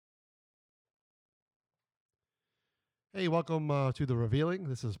Hey, welcome to The Revealing.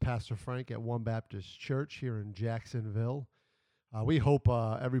 This is Pastor Frank at One Baptist Church here in Jacksonville. We hope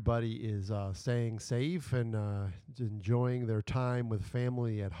everybody is staying safe and enjoying their time with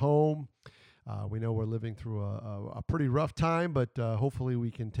family at home. We know we're living through a pretty rough time, but hopefully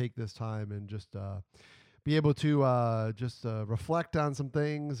we can take this time and just be able to just reflect on some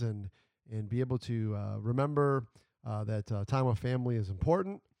things and be able to remember that time with family is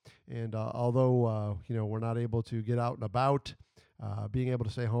important. And although we're not able to get out and about, being able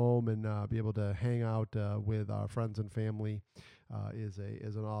to stay home and be able to hang out with our friends and family is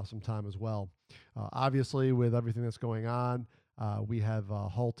an awesome time as well. Obviously, with everything that's going on, we have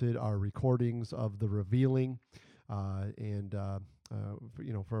halted our recordings of the revealing, and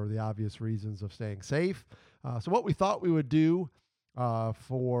for the obvious reasons of staying safe. So what we thought we would do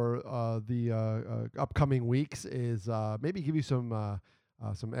for the upcoming weeks is maybe give you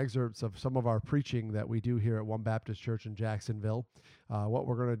some excerpts of some of our preaching that we do here at One Baptist Church in Jacksonville. What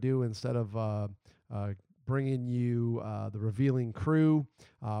we're going to do instead of bringing you the revealing crew,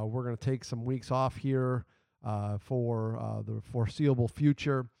 we're going to take some weeks off here for the foreseeable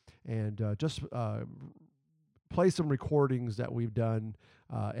future and just play some recordings that we've done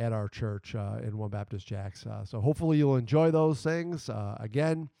at our church in One Baptist Jacks. So hopefully you'll enjoy those things.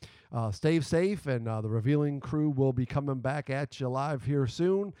 Again, stay safe, and the Revealing crew will be coming back at you live here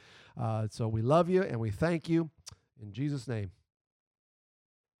soon. So we love you, and we thank you. In Jesus' name.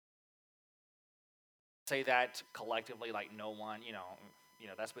 Say that collectively, like no one,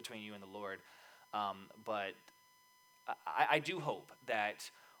 that's between you and the Lord. But I do hope that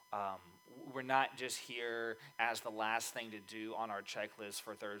we're not just here as the last thing to do on our checklist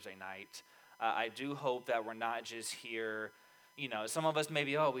for Thursday night. I do hope that we're not just here. Some of us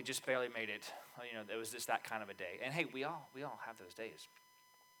maybe, we just barely made it. It was just that kind of a day. And hey, we all have those days.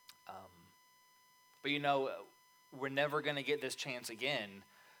 But we're never going to get this chance again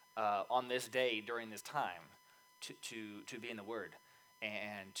on this day during this time to be in the Word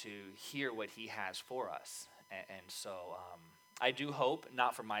and to hear what He has for us. And so I do hope,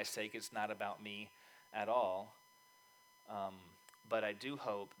 not for my sake, it's not about me at all, but I do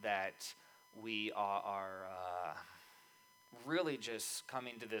hope that we are really just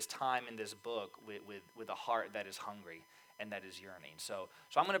coming to this time in this book with a heart that is hungry and that is yearning. So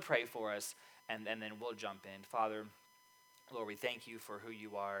I'm going to pray for us, and then we'll jump in. Father, Lord, we thank you for who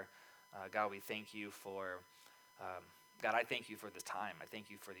you are. God, we thank you for, God, I thank you for this time. I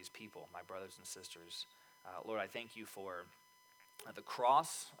thank you for these people, my brothers and sisters. Lord, I thank you for the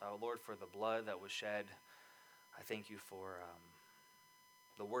cross, Lord, for the blood that was shed. I thank you for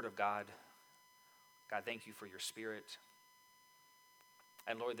the Word of God. God, thank you for your Spirit.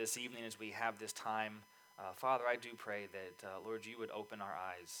 And Lord, this evening as we have this time, Father, I do pray that, Lord, you would open our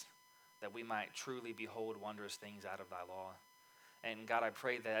eyes, that we might truly behold wondrous things out of thy law. And God, I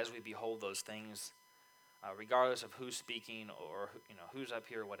pray that as we behold those things, regardless of who's speaking or who's up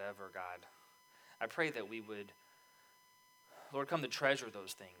here, whatever, God, I pray that we would, Lord, come to treasure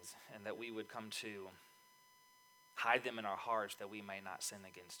those things, and that we would come to hide them in our hearts that we may not sin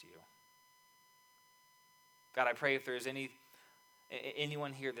against you. God, I pray if there's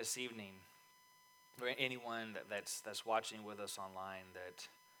anyone here this evening, or anyone that's watching with us online that,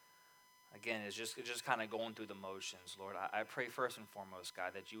 again, is just kind of going through the motions, Lord, I pray first and foremost,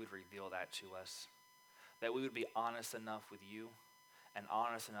 God, that you would reveal that to us, that we would be honest enough with you and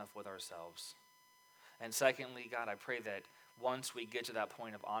honest enough with ourselves. And secondly, God, I pray that once we get to that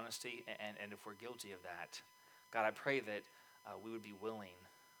point of honesty, and if we're guilty of that, God, I pray that we would be willing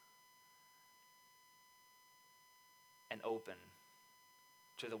and open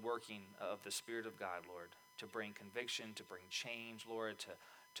to the working of the Spirit of God, Lord, to bring conviction, to bring change, Lord,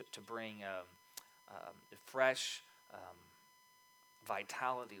 to bring fresh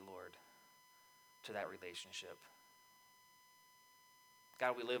vitality, Lord, to that relationship.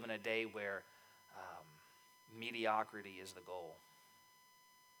 God, we live in a day where mediocrity is the goal.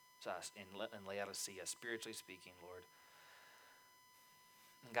 It's us in Laodicea, spiritually speaking, Lord.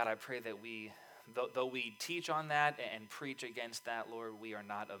 And God, I pray that though we teach on that and preach against that, Lord, we are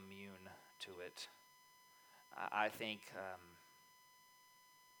not immune to it. I think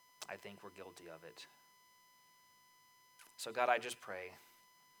we're guilty of it. So God, I just pray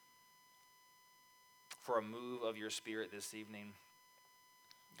for a move of your Spirit this evening.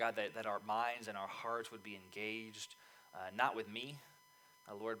 God, that our minds and our hearts would be engaged, not with me,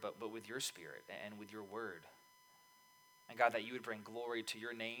 Lord, but with your Spirit and with your word. And God, that you would bring glory to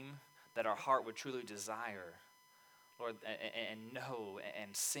your name, that our heart would truly desire, Lord, and know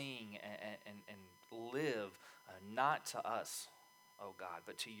and sing and live, not to us, oh God,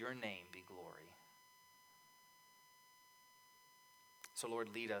 but to your name be glory. So Lord,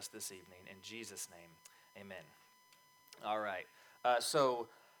 lead us this evening. In Jesus' name, amen. All right.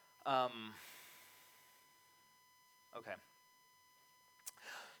 Okay.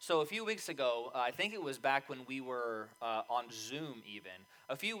 So a few weeks ago, I think it was back when we were on Zoom even,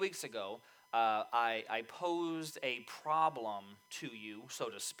 a few weeks ago, I posed a problem to you, so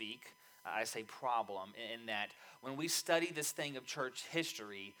to speak. I say problem in that when we study this thing of church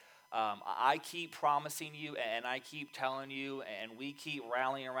history, I keep promising you and I keep telling you and we keep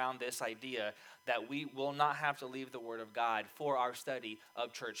rallying around this idea that we will not have to leave the Word of God for our study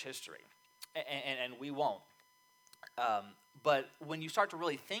of church history. And we won't. But when you start to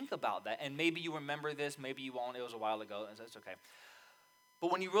really think about that, and maybe you remember this, maybe you won't, it was a while ago, and that's okay. But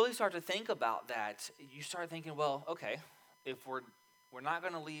when you really start to think about that, you start thinking, well, okay, if we're not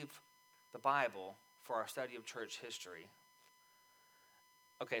going to leave the Bible for our study of church history,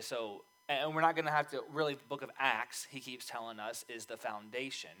 okay, so, and we're not going to have to, really, the book of Acts, he keeps telling us, is the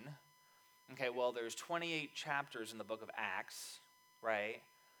foundation. Okay, well, there's 28 chapters in the book of Acts, right?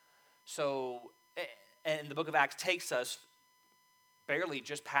 So, and the book of Acts takes us barely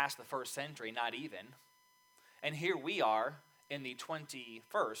just past the first century, not even. And here we are in the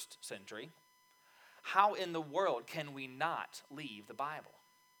 21st century. How in the world can we not leave the Bible?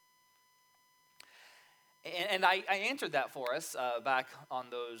 And I answered that for us back on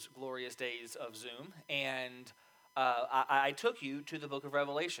those glorious days of Zoom. And I took you to the book of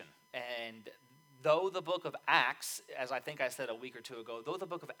Revelation. And though the book of Acts, as I think I said a week or two ago, though the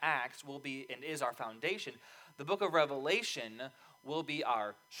book of Acts will be and is our foundation, the book of Revelation will be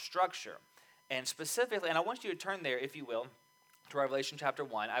our structure. And specifically, and I want you to turn there, if you will, to Revelation chapter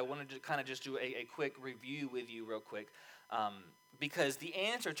 1. I wanted to kind of just do a quick review with you real quick, because the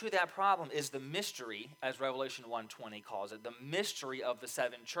answer to that problem is the mystery, as Revelation 1:20 calls it, the mystery of the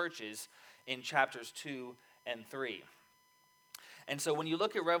seven churches in chapters 2 and 3. And so when you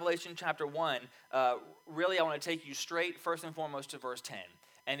look at Revelation chapter 1, really I want to take you straight, first and foremost, to verse 10.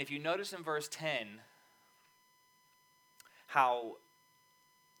 And if you notice in verse 10, how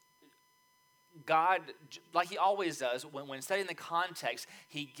God, like he always does, when studying the context,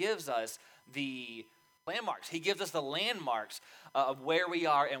 he gives us the landmarks. He gives us the landmarks of where we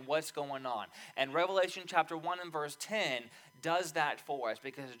are and what's going on. And Revelation chapter 1 and verse 10 does that for us,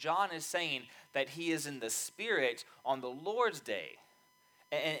 because John is saying that he is in the Spirit on the Lord's day.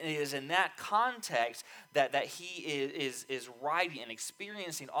 And it is in that context that he is writing and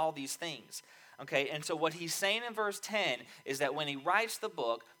experiencing all these things. Okay, and so what he's saying in verse 10 is that when he writes the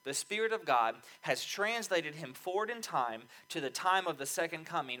book, the Spirit of God has translated him forward in time to the time of the second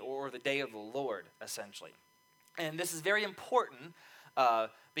coming, or the day of the Lord, essentially. And this is very important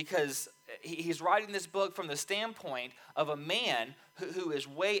because he's writing this book from the standpoint of a man who is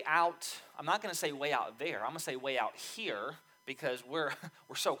way out. I'm not going to say way out there. I'm going to say way out here, because we're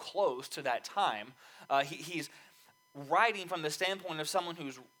so close to that time. He's writing from the standpoint of someone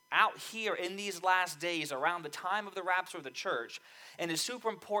who's out here in these last days around the time of the rapture of the church, and it's super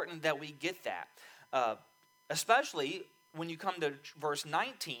important that we get that, especially when you come to verse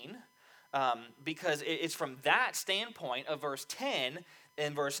 19, because it's from that standpoint of verse 10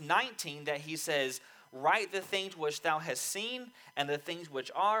 and verse 19 that he says, write the things which thou hast seen, and the things which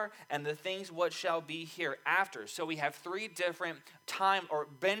are, and the things which shall be hereafter. So we have three different time or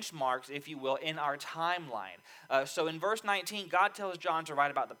benchmarks, if you will, in our timeline. So in verse 19, God tells John to write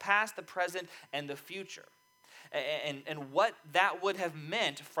about the past, the present, and the future. And what that would have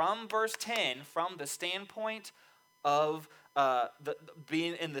meant from verse 10, from the standpoint of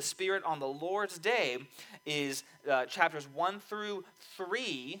being in the Spirit on the Lord's day, is chapters 1 through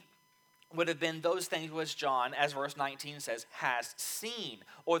 3 would have been those things which John, as verse 19 says, has seen,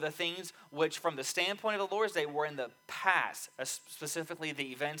 or the things which from the standpoint of the Lord's day were in the past, specifically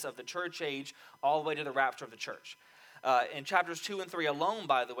the events of the church age all the way to the rapture of the church. In chapters 2 and 3 alone,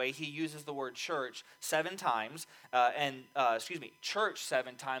 by the way, he uses the word church 7 times, church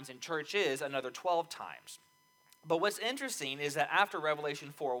 7 times, and church is another 12 times. But what's interesting is that after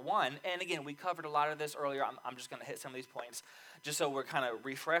Revelation 4:1, and again, we covered a lot of this earlier, I'm just going to hit some of these points just so we're kind of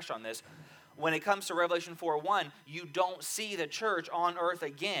refreshed on this. When it comes to Revelation 4:1, you don't see the church on earth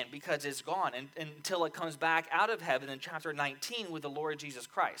again because it's gone until it comes back out of heaven in chapter 19 with the Lord Jesus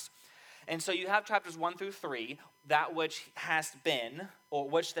Christ. And so you have chapters 1 through 3, that which has been, or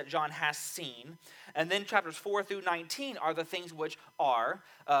which that John has seen. And then chapters 4 through 19 are the things which are,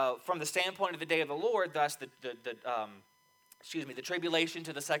 from the standpoint of the day of the Lord, thus the tribulation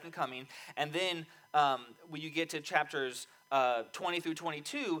to the second coming. And then when you get to chapters 20 through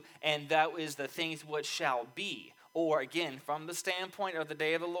 22, and that is the things which shall be. Or again, from the standpoint of the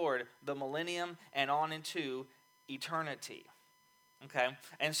day of the Lord, the millennium and on into eternity. Okay?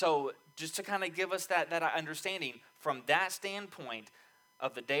 And so just to kind of give us that understanding, from that standpoint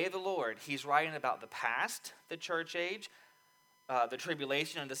of the day of the Lord, he's writing about the past, the church age. The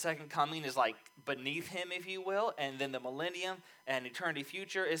tribulation and the second coming is like beneath him, if you will, and then the millennium and eternity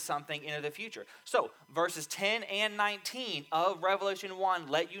future is something into the future. So verses 10 and 19 of Revelation 1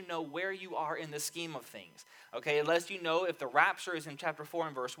 let you know where you are in the scheme of things. Okay, it lets you know if the rapture is in chapter 4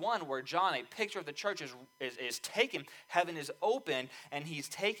 and verse 1, where John, a picture of the church, is taken, heaven is open, and he's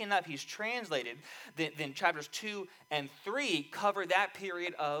taken up, he's translated, then chapters 2 and 3 cover that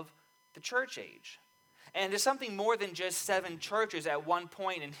period of the church age. And it's something more than just 7 churches at one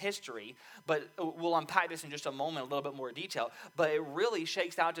point in history, but we'll unpack this in just a moment, a little bit more detail. But it really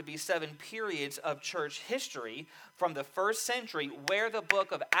shakes out to be 7 periods of church history from the first century, where the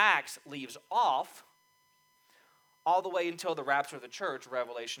book of Acts leaves off, all the way until the rapture of the church,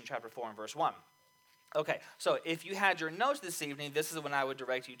 Revelation chapter 4 and verse 1. Okay, so if you had your notes this evening, this is when I would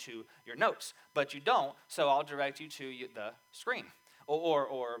direct you to your notes. But you don't, so I'll direct you to the screen, or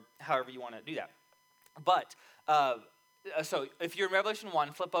however you want to do that. But, so if you're in Revelation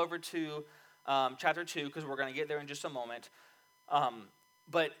 1, flip over to chapter 2, because we're going to get there in just a moment.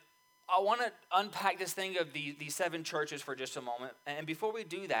 But I want to unpack this thing of these 7 churches for just a moment. And before we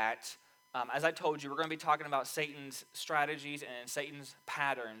do that, as I told you, we're going to be talking about Satan's strategies and Satan's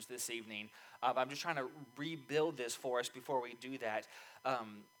patterns this evening. I'm just trying to rebuild this for us before we do that.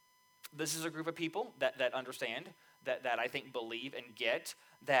 This is a group of people that understand, that I think believe and get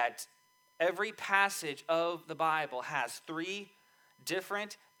that every passage of the Bible has 3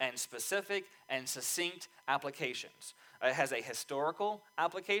 different and specific and succinct applications. It has a historical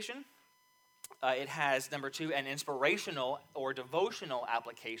application. It has, number 2, an inspirational or devotional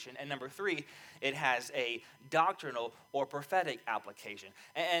application. And number 3, it has a doctrinal or prophetic application.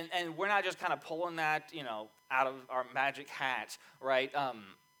 And we're not just kind of pulling that, out of our magic hat, right?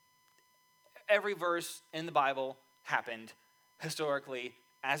 Every verse in the Bible happened historically,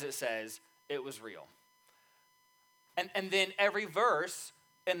 as it says. It was real. And then every verse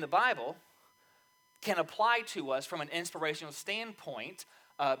in the Bible can apply to us from an inspirational standpoint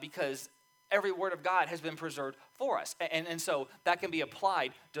because every word of God has been preserved for us. And so that can be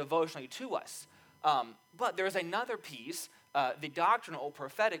applied devotionally to us. But there's another piece, the doctrinal or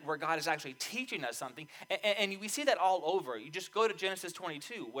prophetic, where God is actually teaching us something. And we see that all over. You just go to Genesis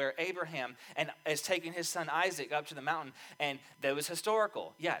 22, where Abraham is taking his son Isaac up to the mountain. And that was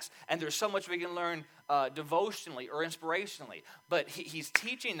historical, yes. And there's so much we can learn devotionally or inspirationally. But he's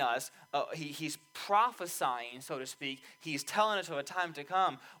teaching us, he's prophesying, so to speak. He's telling us of a time to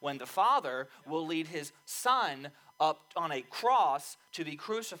come when the Father will lead his Son up on a cross to be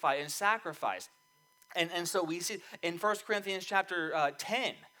crucified and sacrificed. And so we see in 1 Corinthians chapter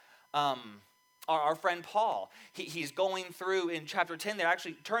 10, our friend Paul, he's going through in chapter 10 there.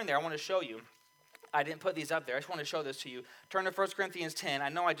 Actually, turn there. I want to show you. I didn't put these up there. I just want to show this to you. Turn to 1 Corinthians 10. I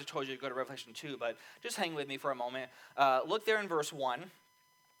know I just told you to go to Revelation 2, but just hang with me for a moment. Look there in verse 1.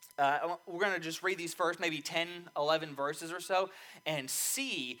 We're going to just read these first maybe 10, 11 verses or so and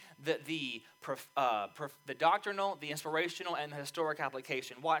see the doctrinal, the inspirational, and the historic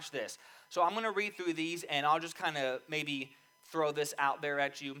application. Watch this. So I'm going to read through these, and I'll just kind of maybe throw this out there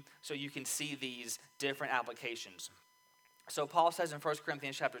at you so you can see these different applications. So Paul says in 1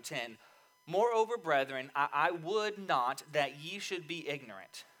 Corinthians chapter 10, "Moreover, brethren, I would not that ye should be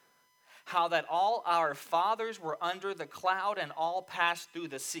ignorant, how that all our fathers were under the cloud and all passed through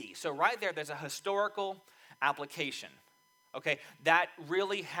the sea." So right there's a historical application. Okay, that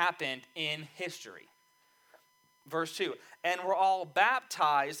really happened in history. Verse 2, "And were all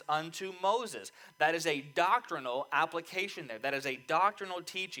baptized unto Moses." That is a doctrinal application there. That is a doctrinal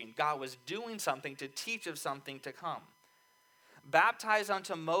teaching. God was doing something to teach of something to come. "Baptized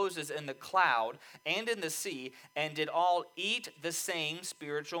unto Moses in the cloud and in the sea, and did all eat the same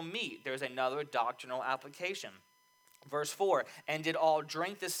spiritual meat." There's another doctrinal application. Verse 4, "And did all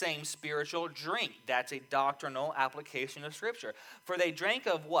drink the same spiritual drink." That's a doctrinal application of Scripture. "For they drank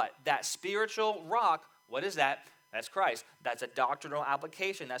of" what? "That spiritual rock." What is that? That's Christ. That's a doctrinal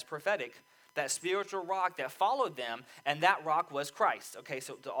application. That's prophetic. That spiritual rock that followed them, and that rock was Christ. Okay,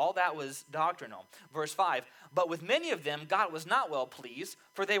 so all that was doctrinal. Verse 5, "But with many of them God was not well pleased,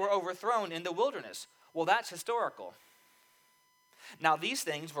 for they were overthrown in the wilderness." Well, that's historical. "Now these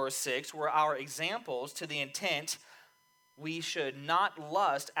things," verse 6, "were our examples to the intent we should not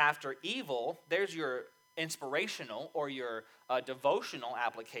lust after evil." There's your inspirational or your devotional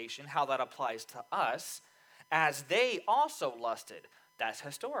application, how that applies to us. "As they also lusted." That's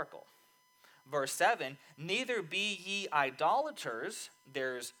historical. Verse 7, "Neither be ye idolaters."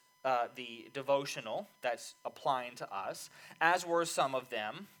 There's the devotional that's applying to us, as were some of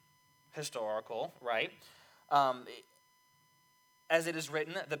them historical, right? As it is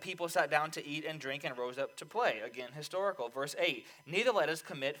written, the people sat down to eat and drink and rose up to play. Again, historical. Verse 8, neither let us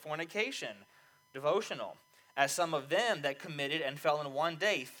commit fornication, devotional, as some of them that committed and fell in one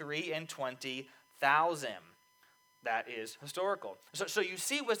day, 23,000. That is historical. So you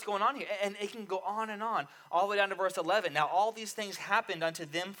see what's going on here, and it can go on, all the way down to verse 11. Now all these things happened unto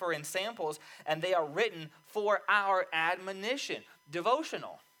them for ensamples, and they are written for our admonition,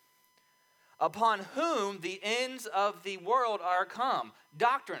 devotional, upon whom the ends of the world are come,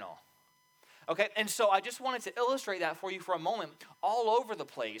 doctrinal. Okay, and so I just wanted to illustrate that for you for a moment. All over the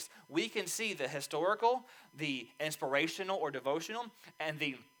place, we can see the historical, the inspirational or devotional, and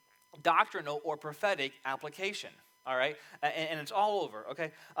the doctrinal or prophetic application. All right, and it's all over.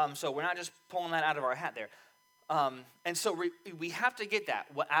 Okay, so we're not just pulling that out of our hat there. And so we have to get that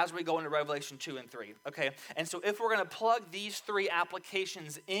as we go into Revelation 2 and 3, okay? And so if we're going to plug these three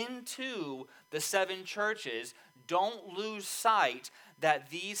applications into the seven churches, don't lose sight that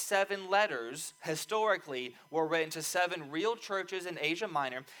these 7 letters historically were written to 7 real churches in Asia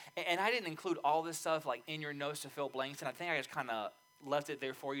Minor. And I didn't include all this stuff like in your notes to fill blanks, and I think I just kind of left it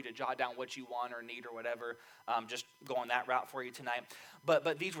there for you to jot down what you want or need or whatever, just going that route for you tonight.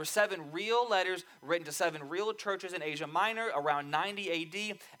 But these were 7 real letters written to 7 real churches in Asia Minor around 90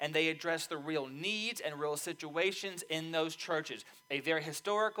 AD, and they addressed the real needs and real situations in those churches. A very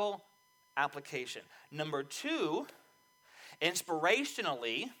historical application. Number 2,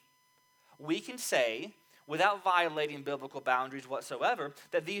 inspirationally, we can say, without violating biblical boundaries whatsoever,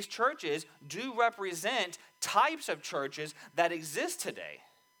 that these churches do represent types of churches that exist today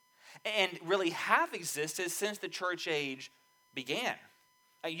and really have existed since the church age began.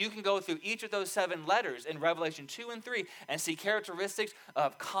 You can go through each of those 7 letters in Revelation 2 and 3 and see characteristics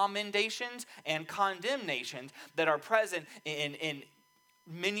of commendations and condemnations that are present in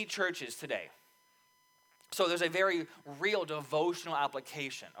many churches today. So there's a very real devotional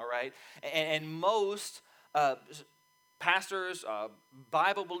application, all right? And most pastors,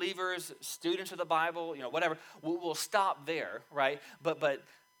 Bible believers, students of the Bible, whatever, will stop there, right? But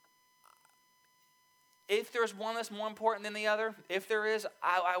if there's one that's more important than the other, if there is,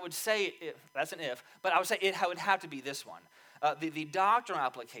 I would say, that's an if, but I would say it would have to be this one, the doctrinal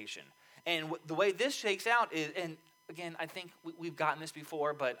application. And the way this shakes out is, and again, I think we've gotten this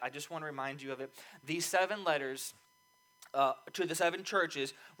before, but I just want to remind you of it. These 7 letters to the 7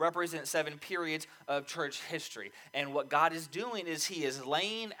 churches represent 7 periods of church history. And what God is doing is he is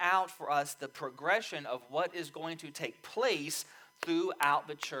laying out for us the progression of what is going to take place throughout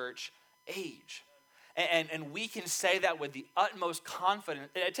the church age. And we can say that with the utmost confidence.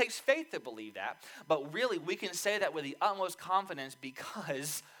 It takes faith to believe that, but really we can say that with the utmost confidence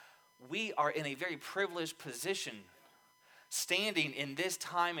because we are in a very privileged position standing in this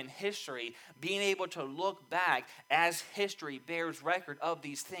time in history, being able to look back as history bears record of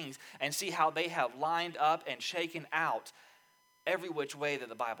these things and see how they have lined up and shaken out every which way that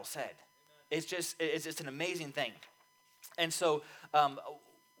the Bible said. It's just an amazing thing. And so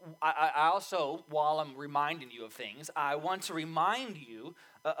I also, while I'm reminding you of things, I want to remind you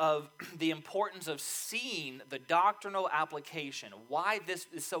of the importance of seeing the doctrinal application, why this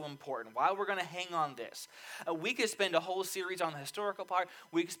is so important, why we're going to hang on this. We could spend a whole series on the historical part.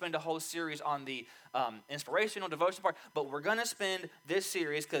 We could spend a whole series on the inspirational, devotional part, but we're going to spend this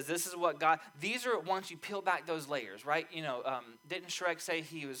series because this is what God, these are once you peel back those layers, right? Didn't Shrek say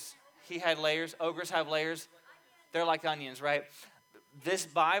he had layers? Ogres have layers. They're like onions, right? This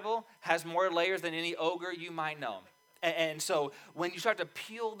Bible has more layers than any ogre you might know. And so when you start to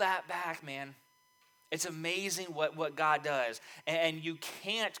peel that back, man, it's amazing what God does. And you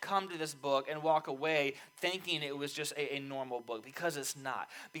can't come to this book and walk away thinking it was just a normal book, because it's not.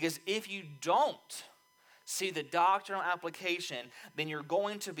 Because if you don't see the doctrinal application, then you're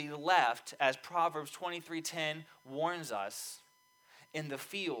going to be left, as Proverbs 23:10 warns us, in the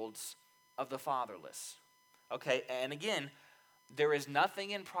fields of the fatherless. Okay, and again, there is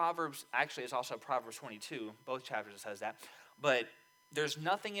nothing in Proverbs, actually it's also Proverbs 22, both chapters it says that, but there's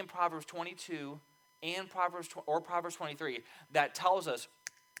nothing in Proverbs 22 and Proverbs 23 that tells us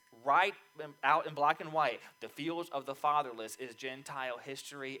right out in black and white, the fields of the fatherless is Gentile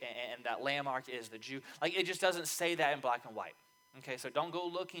history and that landmark is the Jew. Like, it just doesn't say that in black and white. Okay, so don't go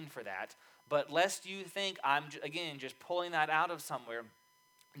looking for that. But lest you think I'm, again, just pulling that out of somewhere.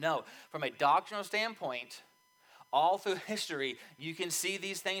 No, from a doctrinal standpoint, all through history, you can see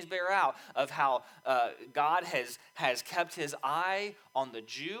these things bear out of how God has kept his eye on the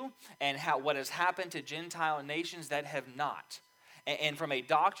Jew and how what has happened to Gentile nations that have not. And from a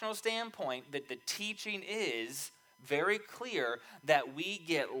doctrinal standpoint, that the teaching is very clear that we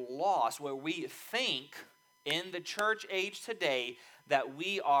get lost where we think in the church age today that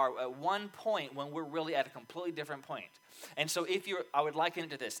we are at one point when we're really at a completely different point. And so I would liken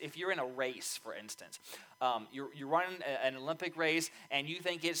it to this. If you're in a race, for instance, you're running an Olympic race and you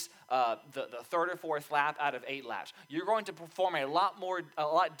think it's the third or fourth lap out of 8 laps, you're going to perform a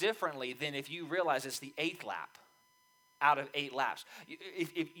lot differently than if you realize it's the 8th lap out of 8 laps.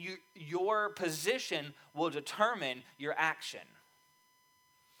 Your position will determine your action.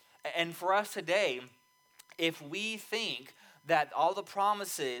 And for us today, if we think that all the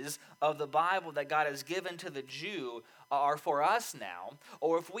promises of the Bible that God has given to the Jew are for us now,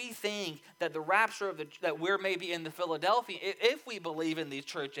 or if we think that the rapture that we're maybe in the Philadelphia, if we believe in these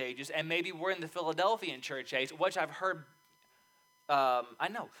church ages, and maybe we're in the Philadelphian church age, which I've heard,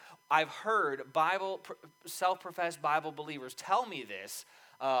 I've heard self-professed Bible believers tell me this,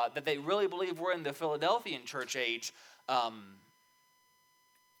 that they really believe we're in the Philadelphian church age. I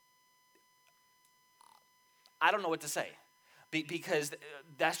don't know what to say. Because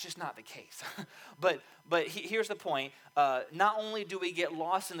that's just not the case. But here's the point. Not only do we get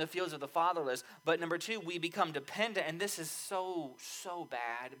lost in the fields of the fatherless, but number 2, we become dependent, and this is so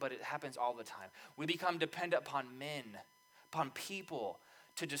bad, but it happens all the time. We become dependent upon men, upon people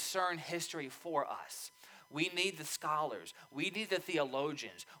to discern history for us. We need the scholars. We need the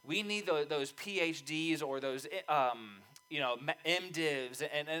theologians. We need those PhDs or those MDivs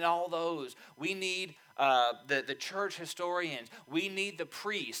and all those. We need the church historians. We need the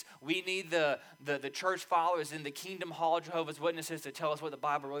priests. We need the church followers in the Kingdom Hall Jehovah's Witnesses to tell us what the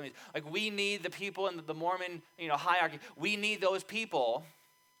Bible really means. Like, we need the people in the Mormon hierarchy. We need those people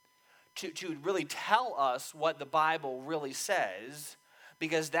to really tell us what the Bible really says,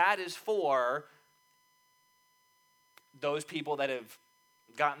 because that is for those people that have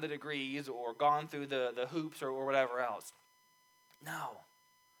gotten the degrees or gone through the hoops or whatever else. No.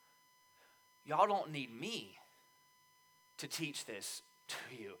 Y'all don't need me to teach this to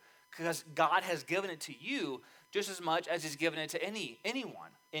you, because God has given it to you just as much as he's given it to anyone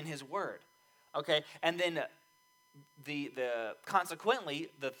in his word. Okay? And then consequently,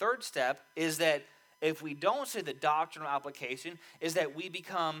 the third step is that if we don't see the doctrinal application, is that we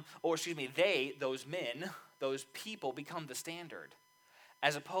become, those men, those people become the standard,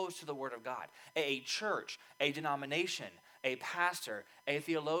 as opposed to the word of God. A church, a denomination, a pastor, a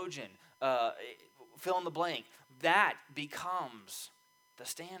theologian, fill in the blank, that becomes the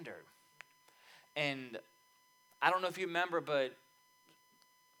standard. And I don't know if you remember, but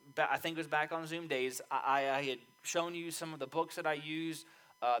I think it was back on Zoom days, I had shown you some of the books that I used,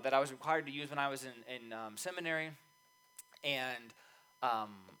 that I was required to use when I was in seminary. And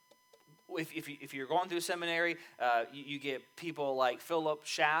if you're going through seminary, you get people like Philip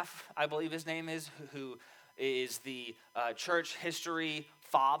Schaff, I believe his name is, who is the church history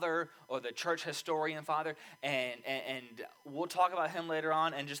father, or the church historian father, and we'll talk about him later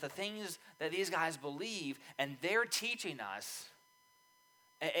on, and just the things that these guys believe, and they're teaching us.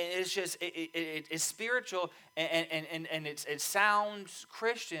 And it's just it's spiritual, and it sounds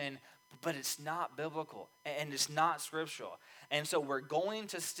Christian, but it's not biblical, and it's not scriptural. And so we're going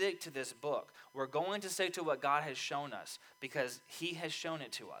to stick to this book. We're going to stick to what God has shown us, because he has shown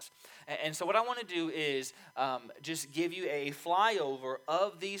it to us. And so what I want to do is just give you a flyover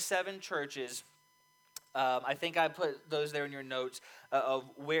of these 7 churches. I think I put those there in your notes of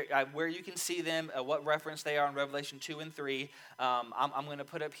where you can see them, what reference they are in Revelation 2 and 3. I'm going to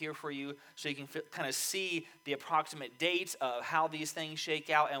put up here for you so you can kind of see the approximate dates of how these things shake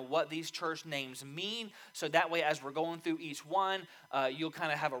out and what these church names mean. So that way, as we're going through each one, you'll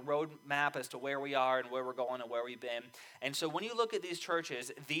kind of have a road map as to where we are and where we're going and where we've been. And so when you look at these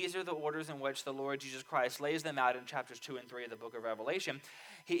churches, these are the orders in which the Lord Jesus Christ lays them out in chapters 2 and 3 of the book of Revelation.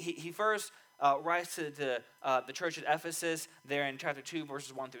 He first writes to the church at Ephesus there in chapter 2,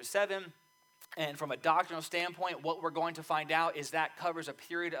 verses 1 through 7. And from a doctrinal standpoint, what we're going to find out is that covers a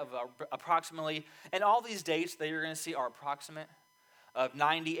period of approximately, and all these dates that you're going to see are approximate, of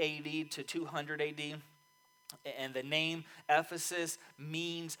 90 AD to 200 AD. And the name Ephesus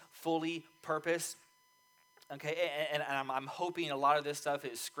means fully purpose. Okay, and I'm hoping a lot of this stuff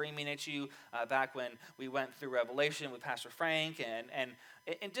is screaming at you back when we went through Revelation with Pastor Frank, and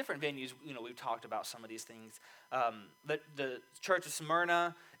in different venues, we've talked about some of these things. The church of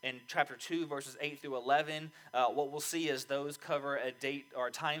Smyrna in chapter 2, verses 8 through 11, what we'll see is those cover a date or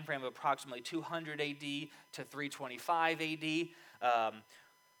a time frame of approximately 200 AD to 325 AD.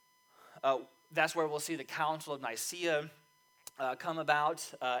 That's where we'll see the Council of Nicaea come about,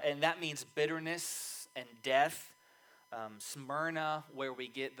 and that means bitterness and death. Smyrna, where we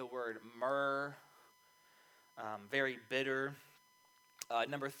get the word myrrh, very bitter.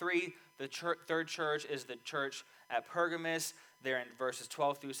 Number 3, the third church is the church at Pergamos. There in verses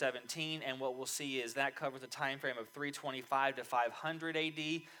 12 through 17, and what we'll see is that covers a time frame of 325 to 500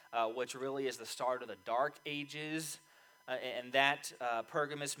 AD, which really is the start of the Dark Ages, and that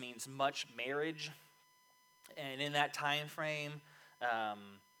Pergamos means much marriage, and in that time frame,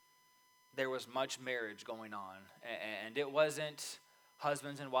 there was much marriage going on, and it wasn't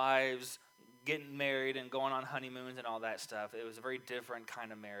husbands and wives getting married and going on honeymoons and all that stuff. It was a very different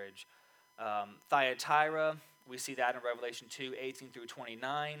kind of marriage. Thyatira, we see that in Revelation 2, 18 through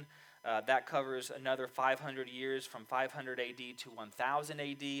 29. That covers another 500 years from 500 AD to 1000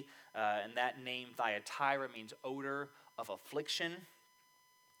 AD. And that name Thyatira means odor of affliction.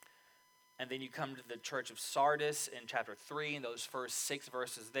 And then you come to the church of Sardis in chapter 3, and those first 6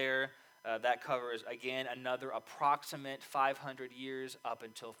 verses there. That covers, again, another approximate 500 years up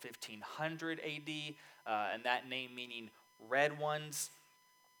until 1500 AD. And that name meaning red ones.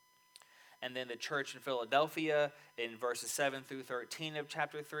 And then the church in Philadelphia in verses 7 through 13 of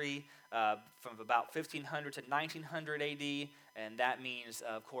chapter 3, from about 1500 to 1900 AD, and that means,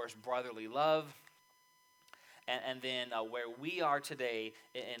 of course, brotherly love. And then where we are today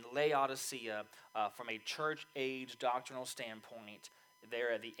in Laodicea, from a church age doctrinal standpoint,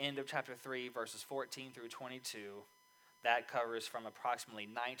 there at the end of chapter 3, verses 14 through 22, that covers from approximately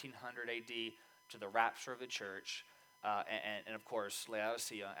 1900 AD to the rapture of the church. And of course,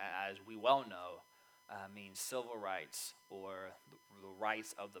 Laodicea, as we well know, means civil rights or the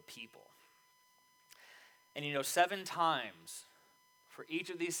rights of the people. And 7 times for each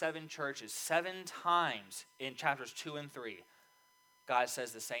of these 7 churches, 7 times in chapters 2 and 3, God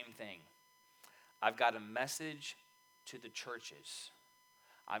says the same thing. I've got a message to the churches.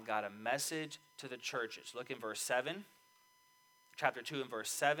 I've got a message to the churches. Look in verse 7. Chapter 2 and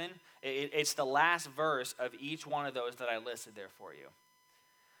verse 7. It's the last verse of each one of those that I listed there for you.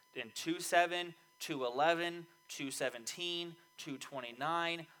 In 2:7, 2:11, 2:17,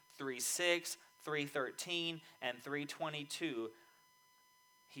 2:29, 3:6, 3:13, and 3:22,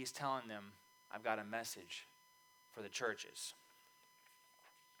 he's telling them, I've got a message for the churches.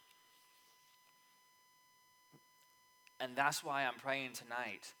 And that's why I'm praying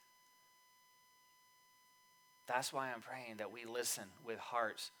tonight. That's why I'm praying that we listen with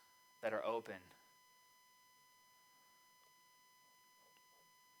hearts that are open.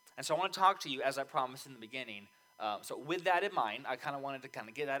 And so I want to talk to you, as I promised in the beginning. So with that in mind, I kind of wanted to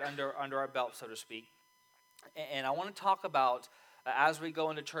get that under our belt, so to speak. And I want to talk about, as we go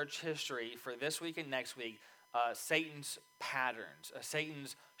into church history for this week and next week, Satan's patterns,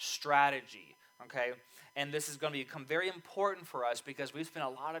 Satan's strategy, okay? And this is going to become very important for us because we've spent a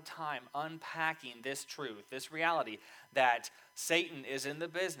lot of time unpacking this truth, this reality, that Satan is in the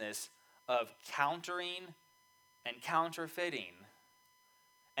business of countering and counterfeiting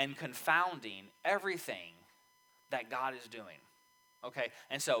and confounding everything that God is doing, okay?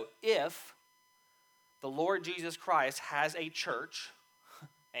 And so if the Lord Jesus Christ has a church,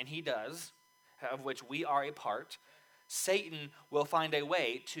 and he does, of which we are a part, Satan will find a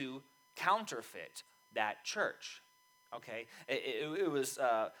way to counterfeit that church, okay? It was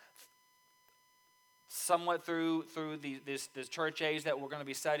somewhat through this church age that we're going to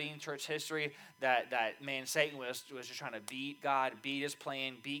be studying, church history, that man, Satan was just trying to beat God, beat his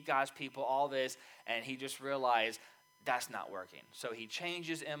plan, beat God's people, all this, and he just realized that's not working. So he changed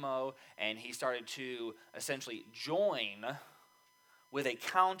his MO, and he started to essentially join with a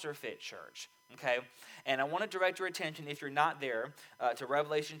counterfeit church, okay? And I want to direct your attention, if you're not there, to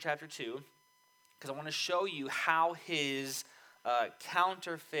Revelation chapter 2, because I want to show you how his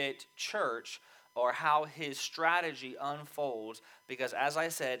counterfeit church, or how his strategy unfolds, because as I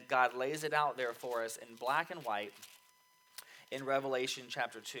said, God lays it out there for us in black and white in Revelation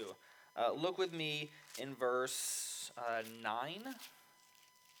chapter 2. Look with me in verse 9.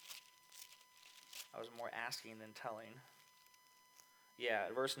 I was more asking than telling. Yeah,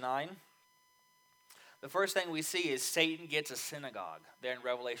 verse 9. The first thing we see is Satan gets a synagogue there in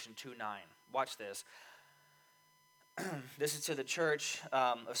Revelation 2:9. Watch this. This is to the church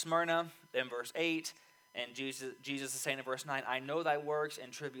of Smyrna in verse 8. And Jesus is saying in verse 9, I know thy works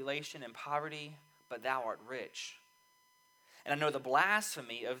and tribulation and poverty, but thou art rich. And I know the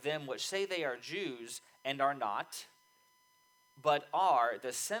blasphemy of them which say they are Jews and are not, but are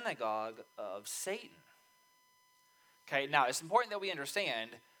the synagogue of Satan. Okay, now it's important that we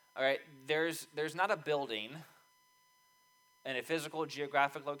understand, all right, there's not a building in a physical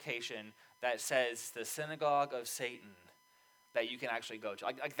geographic location that says the synagogue of Satan. that you can actually go to.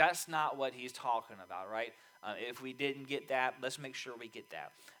 Like that's not what he's talking about, right? If we didn't get that, let's make sure we get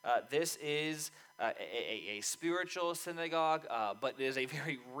that. This is a spiritual synagogue, but it is a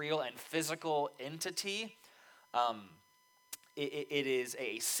very real and physical entity. It is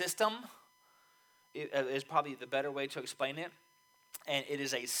a system, is probably the better way to explain it. And it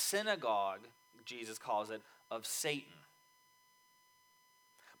is a synagogue, Jesus calls it, of Satan.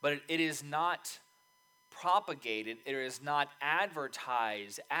 But it is not propagated, it is not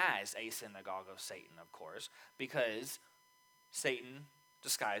advertised as a synagogue of Satan, of course, because Satan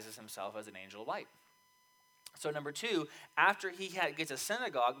disguises himself as an angel of light. So number 2, after he gets a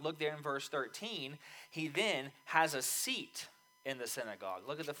synagogue, look there in verse 13, he then has a seat in the synagogue.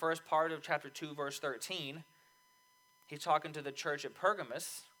 Look at the first part of chapter 2, verse 13. He's talking to the church at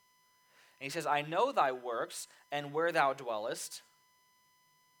Pergamos. And he says, I know thy works and where thou dwellest,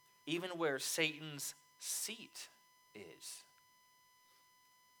 even where Satan's seat is.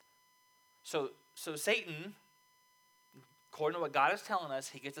 So Satan, according to what God is telling us,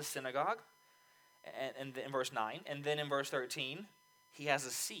 he gets a synagogue, and in verse 9, and then in verse 13, he has a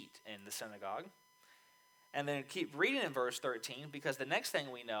seat in the synagogue. And then keep reading in verse 13, because the next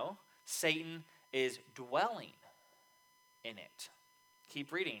thing we know, Satan is dwelling in it.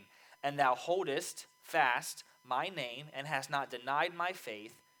 Keep reading. And thou holdest fast my name, and hast not denied my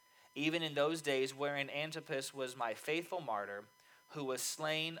faith, even in those days wherein Antipas was my faithful martyr, who was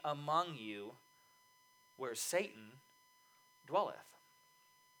slain among you, where Satan dwelleth.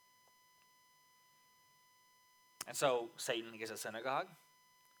 And so Satan gets a synagogue,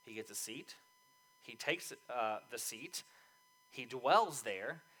 he gets a seat, he takes the seat, he dwells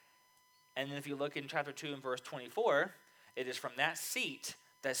there, and then if you look in chapter 2 and verse 24, it is from that seat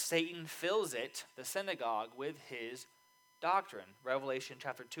that Satan fills it, the synagogue, with his doctrine. Revelation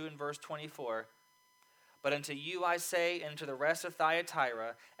chapter 2 and verse 24. But unto you I say, and to the rest of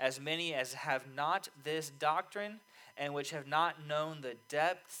Thyatira, as many as have not this doctrine, and which have not known the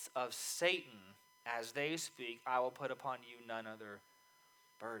depths of Satan, as they speak, I will put upon you none other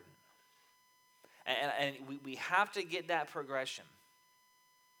burden. And we have to get that progression,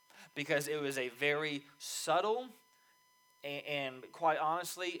 because it was a very subtle and quite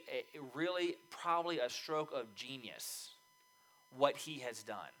honestly, really probably a stroke of genius, what he has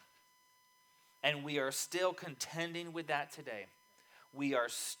done. And we are still contending with that today. We are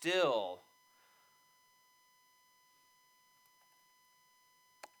still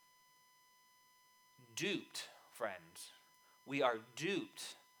duped, friends. We are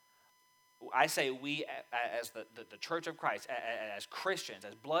duped. I say we, as the Church of Christ, as Christians,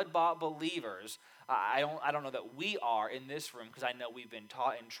 as blood-bought believers. I don't know that we are in this room, because I know we've been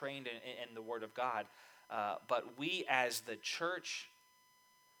taught and trained in the Word of God. But we, as the church,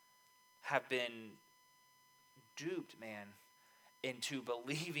 have been duped, man, into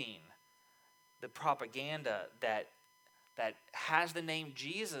believing the propaganda that has the name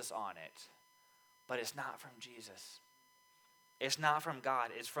Jesus on it, but it's not from Jesus. It's not from God.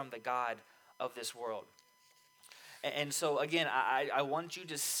 It's from the God of this world. And so, again, I want you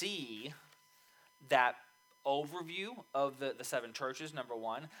to see that overview of the 7 churches, number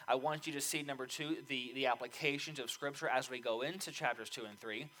 1. I want you to see, number 2, the applications of Scripture as we go into chapters 2 and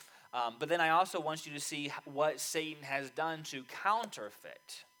 3. But then I also want you to see what Satan has done to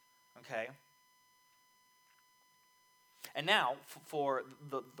counterfeit. Okay? And now, for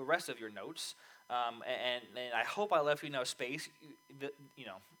the rest of your notes, and I hope I left you enough space.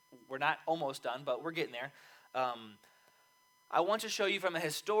 We're not almost done, but we're getting there. I want to show you from a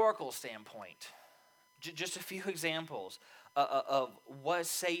historical standpoint, just a few examples of what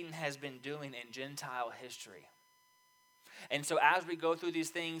Satan has been doing in Gentile history. And so as we go through these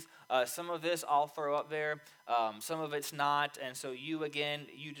things, some of this I'll throw up there, some of it's not. And so you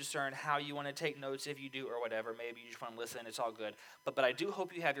discern how you want to take notes, if you do or whatever. Maybe you just want to listen, it's all good. But I do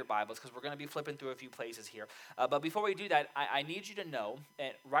hope you have your Bibles, because we're going to be flipping through a few places here. But before we do that, I need you to know,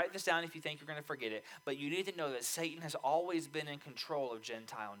 and write this down if you think you're going to forget it, but you need to know that Satan has always been in control of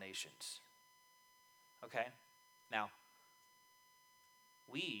Gentile nations. Okay? Now,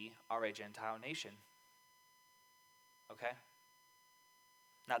 we are a Gentile nation. Okay?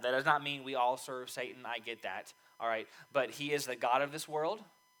 Now, that does not mean we all serve Satan. I get that. All right? But he is the God of this world.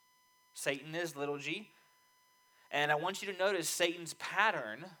 Satan is little g. And I want you to notice Satan's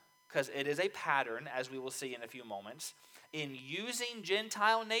pattern, because it is a pattern, as we will see in a few moments, in using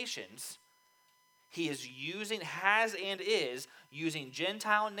Gentile nations. He is using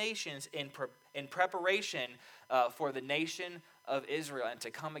Gentile nations in preparation for the nation of Israel, and to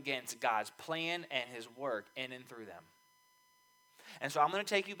come against God's plan and his work in and through them. And so I'm going to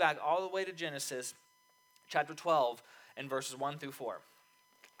take you back all the way to Genesis chapter 12 in verses 1 through 4.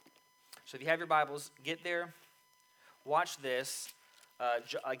 So if you have your Bibles, get there, watch this.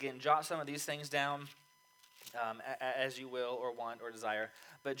 Again, jot some of these things down as you will or want or desire.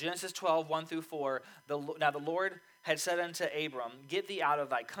 But Genesis 12, 1 through 4, now the Lord had said unto Abram, get thee out of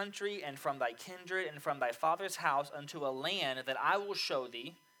thy country and from thy kindred and from thy father's house unto a land that I will show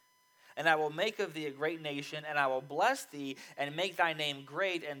thee, and I will make of thee a great nation, and I will bless thee and make thy name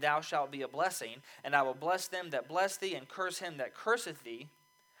great, and thou shalt be a blessing. And I will bless them that bless thee, and curse him that curseth thee.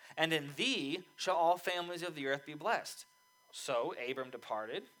 And in thee shall all families of the earth be blessed. So Abram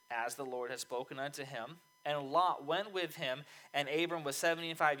departed, as the Lord had spoken unto him, and Lot went with him, and Abram was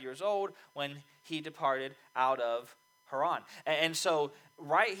 75 years old when he departed out of Haran. And so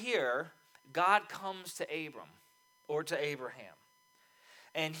right here, God comes to Abram, or to Abraham.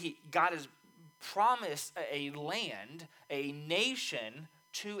 And God has promised a land, a nation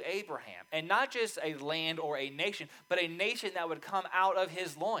to Abraham. And not just a land or a nation, but a nation that would come out of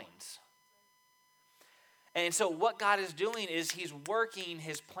his loins. And so what God is doing is he's working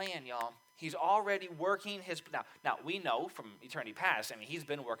his plan, y'all. He's already working his... Now we know from eternity past, I mean, he's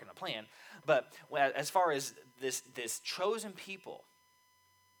been working a plan. But as far as this chosen people,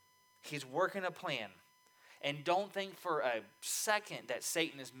 he's working a plan. And don't think for a second that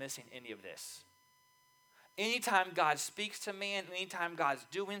Satan is missing any of this. Anytime God speaks to man, anytime God's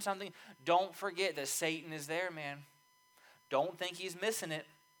doing something, don't forget that Satan is there, man. Don't think he's missing it.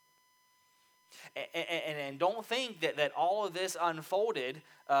 And don't think that all of this unfolded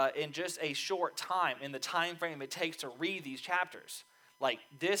in just a short time, in the time frame it takes to read these chapters. Like,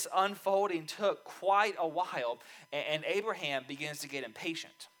 this unfolding took quite a while, and Abraham begins to get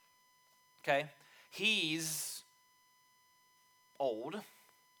impatient. Okay? He's old.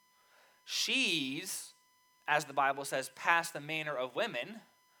 She's, as the Bible says, past the manner of women.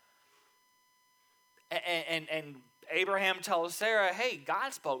 And Abraham tells Sarah, hey,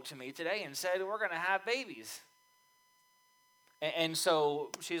 God spoke to me today and said we're going to have babies. And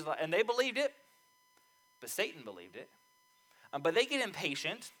so she's like, and they believed it, but Satan believed it. But they get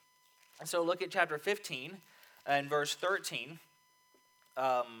impatient. And so look at chapter 15 and verse 13.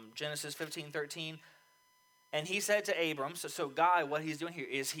 Genesis 15:13, and he said to Abram, so God, what he's doing here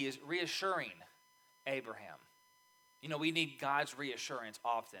is he is reassuring Abraham. You know, we need God's reassurance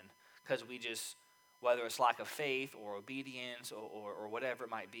often because we just, whether it's lack of faith or obedience or whatever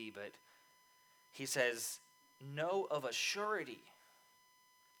it might be, but he says, know of a surety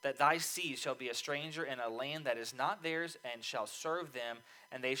that thy seed shall be a stranger in a land that is not theirs, and shall serve them,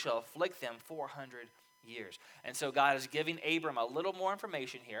 and they shall afflict them 400 years. And so God is giving Abram a little more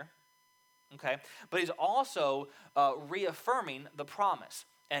information here, okay? But he's also reaffirming the promise.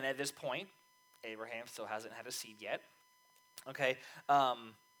 And at this point, Abraham still hasn't had a seed yet, okay?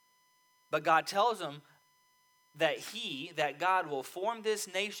 But God tells him that God will form this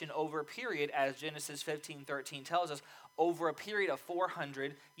nation over a period, as Genesis 15:13 tells us, over a period of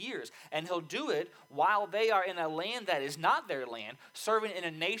 400 years. And he'll do it while they are in a land that is not their land, serving in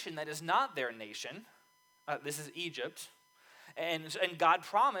a nation that is not their nation. This is Egypt. And God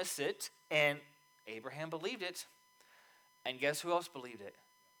promised it, and Abraham believed it. And guess who else believed it?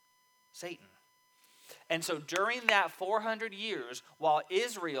 Satan. And so during that 400 years, while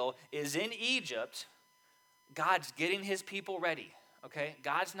Israel is in Egypt, God's getting his people ready, okay?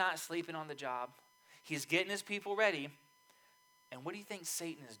 God's not sleeping on the job. He's getting his people ready. And what do you think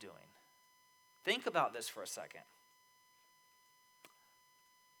Satan is doing? Think about this for a second.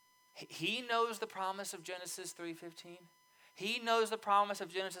 He knows the promise of Genesis 3:15. He knows the promise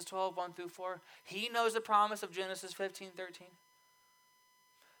of Genesis 12, 1 through 4. He knows the promise of Genesis 15:13.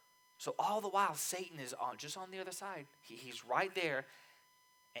 So all the while, Satan is just on the other side. He's right there,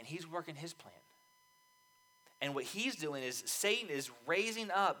 and he's working his plan. And what he's doing is Satan is raising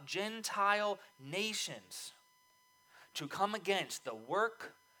up Gentile nations to come against the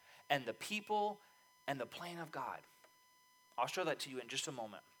work and the people and the plan of God. I'll show that to you in just a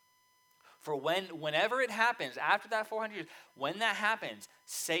moment. For whenever it happens, after that 400 years, when that happens,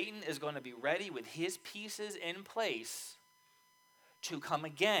 Satan is going to be ready with his pieces in place to come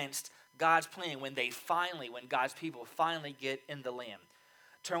against God's plan when God's people finally get in the land.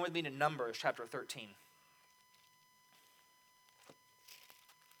 Turn with me to Numbers chapter 13.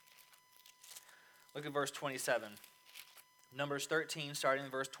 Look at verse 27. Numbers 13, starting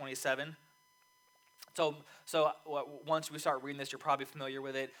in verse 27. So once we start reading this, you're probably familiar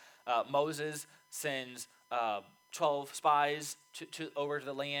with it. Moses sends 12 spies over to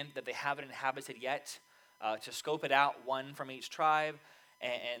the land that they haven't inhabited yet to scope it out, one from each tribe.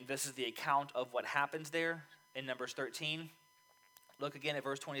 And this is the account of what happens there in Numbers 13. Look again at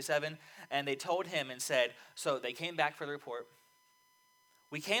verse 27. And they told him and said, so they came back for the report.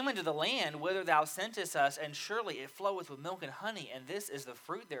 We came into the land whither thou sentest us, and surely it floweth with milk and honey, and this is the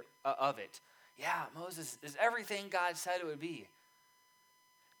fruit of it. Yeah, Moses, is everything God said it would be.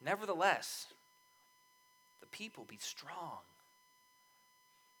 Nevertheless, the people be strong.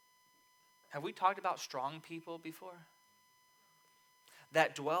 Have we talked about strong people before?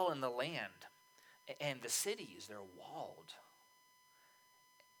 That dwell in the land, and the cities, they're walled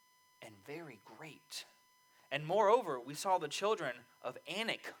and very great. And moreover, we saw the children of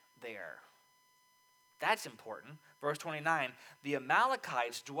Anak there. That's important. Verse 29, the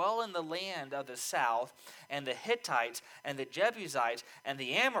Amalekites dwell in the land of the south, and the Hittites, and the Jebusites, and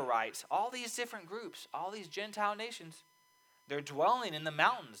the Amorites, all these different groups, all these Gentile nations, they're dwelling in the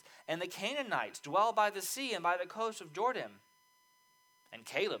mountains. And the Canaanites dwell by the sea and by the coast of Jordan. And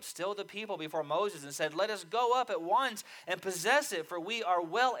Caleb stilled the people before Moses and said, let us go up at once and possess it, for we are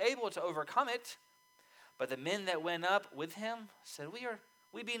well able to overcome it. But the men that went up with him said,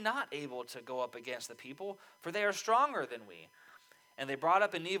 we be not able to go up against the people, for they are stronger than we. And they brought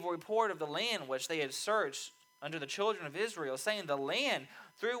up an evil report of the land which they had searched unto the children of Israel, saying, the land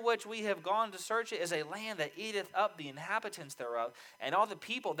through which we have gone to search it is a land that eateth up the inhabitants thereof, and all the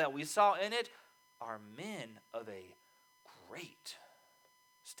people that we saw in it are men of a great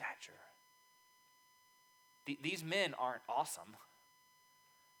stature. These men aren't awesome.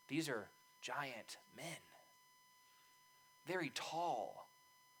 These are giant men. Very tall,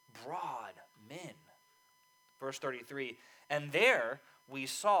 broad men. Verse 33, and there we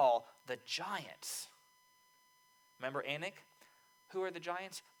saw the giants. Remember Anak? Who are the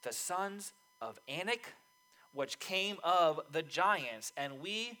giants? The sons of Anak, which came of the giants, and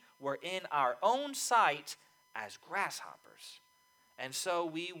we were in our own sight as grasshoppers. And so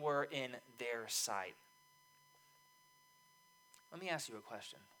we were in their sight. Let me ask you a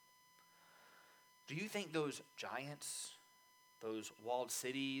question. Do you think those giants, those walled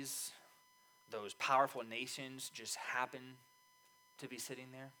cities, those powerful nations just happen to be sitting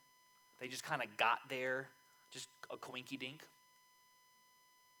there? They just kind of got there, just a coinky-dink?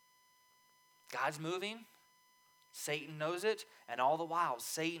 God's moving. Satan knows it, and all the while,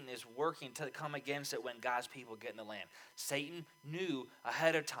 Satan is working to come against it when God's people get in the land. Satan knew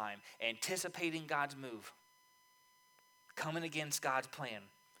ahead of time, anticipating God's move, coming against God's plan.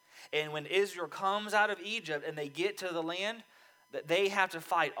 And when Israel comes out of Egypt and they get to the land, that they have to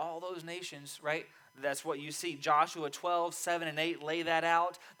fight all those nations, right? That's what you see. Joshua 12, 7 and 8 lay that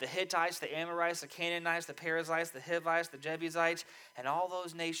out. The Hittites, the Amorites, the Canaanites, the Perizzites, the Hivites, the Jebusites, and all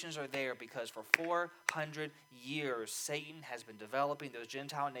those nations are there because for 400 years, Satan has been developing those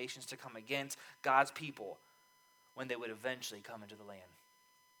Gentile nations to come against God's people when they would eventually come into the land.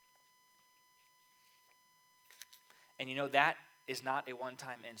 And you know, that is not a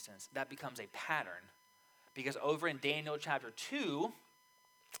one-time instance. That becomes a pattern because over in Daniel chapter 2,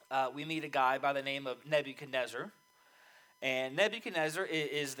 we meet a guy by the name of Nebuchadnezzar. And Nebuchadnezzar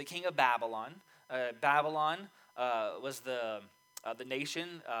is the king of Babylon. Babylon was the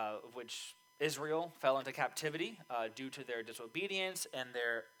nation of which Israel fell into captivity due to their disobedience and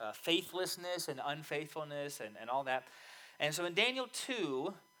their faithlessness and unfaithfulness and all that. And so in Daniel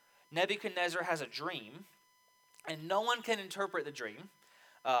 2, Nebuchadnezzar has a dream, and no one can interpret the dream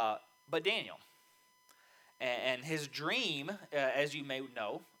but Daniel. And his dream, as you may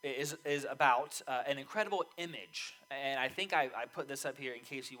know, is about an incredible image. And I think I put this up here in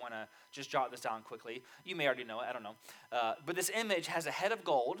case you want to just jot this down quickly. You may already know it, I don't know. But this image has a head of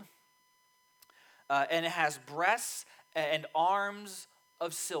gold, and it has breasts and arms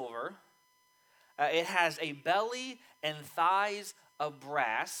of silver. It has a belly and thighs of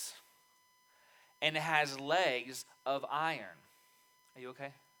brass, and it has legs of iron. Are you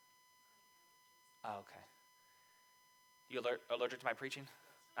okay? Oh, okay. You allergic to my preaching?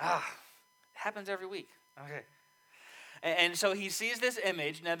 It happens every week. Okay. And so he sees this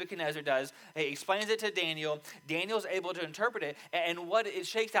image, Nebuchadnezzar does. He explains it to Daniel. Daniel's able to interpret it. And what it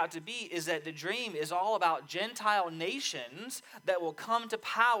shakes out to be is that the dream is all about Gentile nations that will come to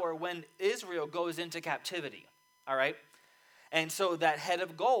power when Israel goes into captivity. All right? And so that head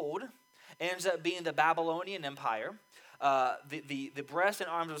of gold ends up being the Babylonian Empire. The breast and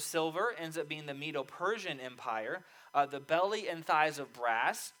arms of silver ends up being the Medo-Persian Empire. The belly and thighs of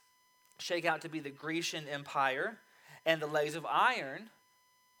brass shake out to be the Grecian Empire. And the legs of iron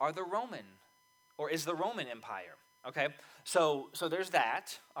are the Roman, or is the Roman Empire. Okay, so there's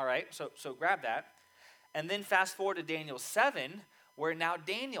that. All right, so grab that. And then fast forward to Daniel 7, where now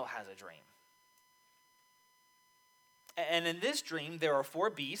Daniel has a dream. And in this dream, there are 4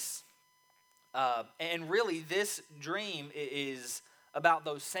 beasts. And really, this dream is about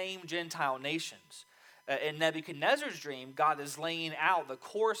those same Gentile nations. In Nebuchadnezzar's dream, God is laying out the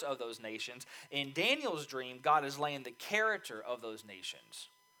course of those nations. In Daniel's dream, God is laying the character of those nations.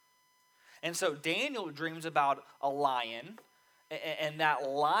 And so Daniel dreams about a lion, and that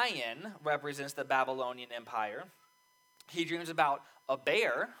lion represents the Babylonian Empire. He dreams about a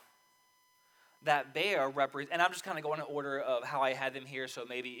bear. That bear represents, and I'm just kind of going in order of how I had them here, so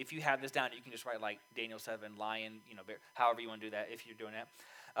maybe if you have this down, you can just write like Daniel 7, lion, bear, however you want to do that if you're doing that.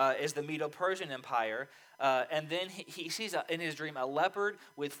 Is the Medo-Persian Empire. And then he sees in his dream a leopard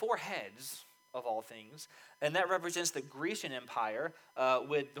with 4 heads, of all things. And that represents the Grecian Empire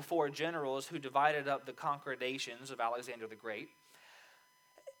with the 4 generals who divided up the conquered nations of Alexander the Great.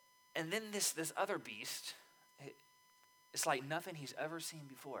 And then this other beast, it's like nothing he's ever seen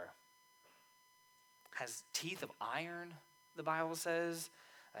before. Has teeth of iron, the Bible says.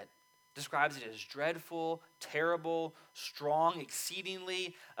 Describes it as dreadful, terrible, strong,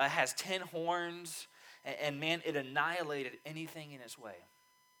 exceedingly, has 10 horns, and man, it annihilated anything in its way.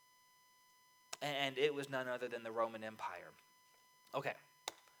 And it was none other than the Roman Empire. Okay,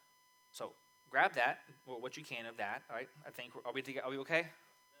 so grab that, what you can of that, all right? I think, are we okay?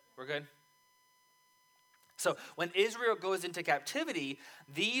 We're good? So when Israel goes into captivity,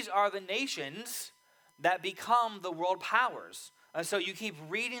 these are the nations that become the world powers. So you keep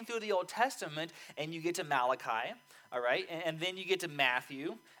reading through the Old Testament, and you get to Malachi, all right? And then you get to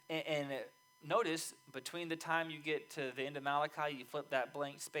Matthew. And notice, between the time you get to the end of Malachi, you flip that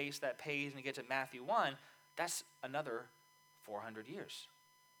blank space, that page, and you get to Matthew 1, that's another 400 years,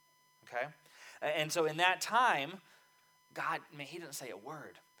 okay? And so in that time, God, he doesn't say a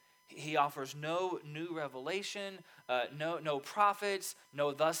word. He offers no new revelation, no prophets,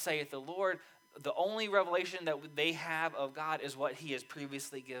 no thus saith the Lord. The only revelation that they have of God is what he has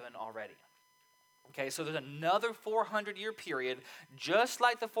previously given already. Okay, so there's another 400-year period, just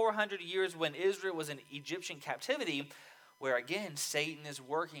like the 400 years when Israel was in Egyptian captivity, where again, Satan is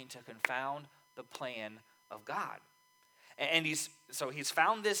working to confound the plan of God. And he's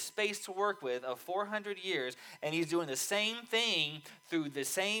found this space to work with of 400 years, and he's doing the same thing through the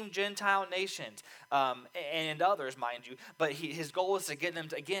same Gentile nations and others, mind you. But his goal is to get them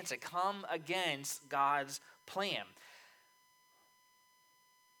to come against God's plan.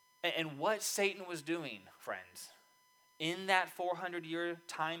 And what Satan was doing, friends, in that 400-year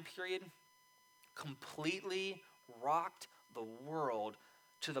time period, completely rocked the world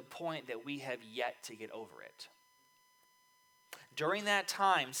to the point that we have yet to get over it. During that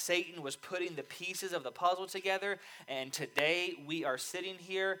time, Satan was putting the pieces of the puzzle together, and today we are sitting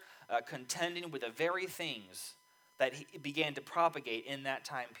here contending with the very things that he began to propagate in that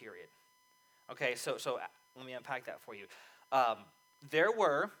time period. Okay, so let me unpack that for you. There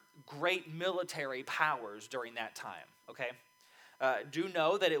were great military powers during that time, okay? Do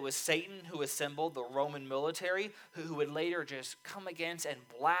know that it was Satan who assembled the Roman military, who would later just come against and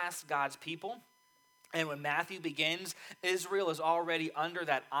blast God's people. And when Matthew begins, Israel is already under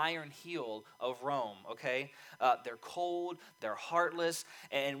that iron heel of Rome, okay? They're cold, they're heartless,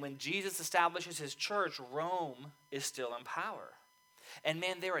 and when Jesus establishes his church, Rome is still in power. And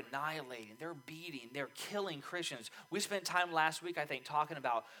man, they're annihilating, they're beating, they're killing Christians. We spent time last week, I think, talking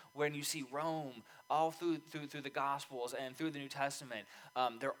about when you see Rome all through the Gospels and through the New Testament,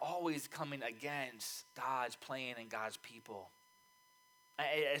 they're always coming against God's plan and God's people.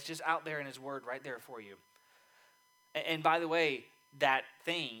 It's just out there in his word right there for you. And by the way, that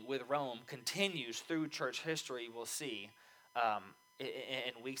thing with Rome continues through church history, we'll see,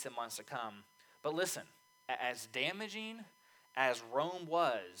 in weeks and months to come. But listen, as damaging as Rome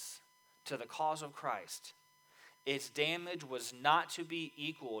was to the cause of Christ, its damage was not to be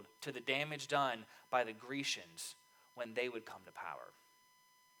equaled to the damage done by the Grecians when they would come to power.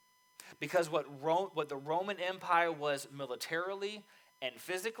 Because what the Roman Empire was militarily and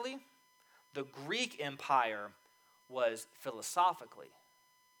physically, the Greek Empire was philosophically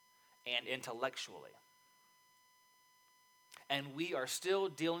and intellectually. And we are still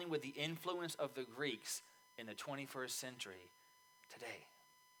dealing with the influence of the Greeks in the 21st century today.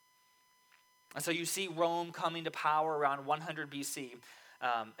 And so you see Rome coming to power around 100 BC.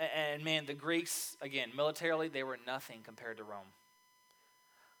 And man, the Greeks, again, militarily, they were nothing compared to Rome.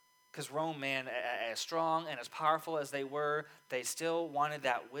 Because Rome, man, as strong and as powerful as they were, they still wanted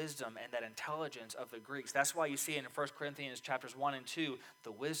that wisdom and that intelligence of the Greeks. That's why you see in 1 Corinthians chapters 1 and 2,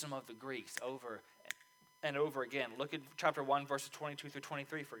 the wisdom of the Greeks over and over again. Look at chapter 1, verses 22 through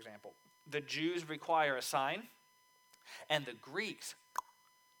 23, for example. The Jews require a sign, and the Greeks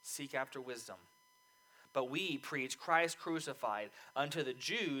seek after wisdom. But we preach Christ crucified, unto the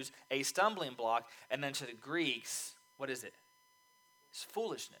Jews a stumbling block, and unto the Greeks, what is it? is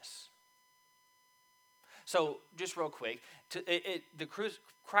foolishness. So, just real quick,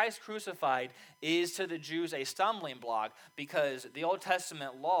 Christ crucified is to the Jews a stumbling block because the Old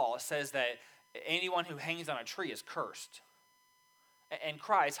Testament law says that anyone who hangs on a tree is cursed. And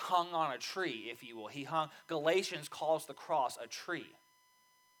Christ hung on a tree, if you will. Galatians calls the cross a tree.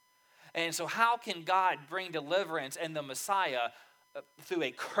 And so how can God bring deliverance and the Messiah through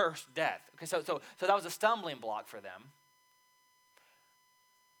a cursed death? Okay, so that was a stumbling block for them.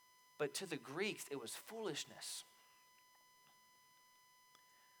 But to the Greeks, it was foolishness.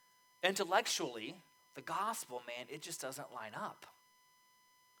 Intellectually, the gospel, man, it just doesn't line up.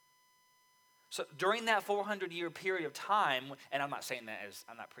 So during that 400-year period of time, and I'm not saying that as,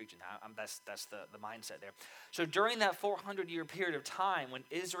 I'm not preaching that, that's the mindset there. So during that 400-year period of time when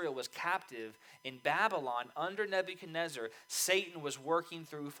Israel was captive in Babylon under Nebuchadnezzar, Satan was working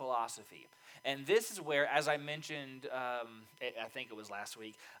through philosophy. And this is where, as I mentioned, I think it was last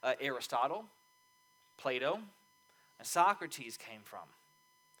week, Aristotle, Plato, and Socrates came from.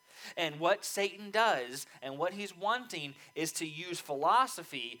 And what Satan does and what he's wanting is to use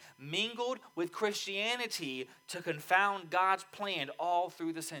philosophy mingled with Christianity to confound God's plan all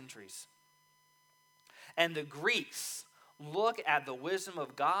through the centuries. And the Greeks look at the wisdom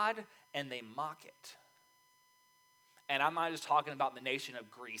of God and they mock it. And I'm not just talking about the nation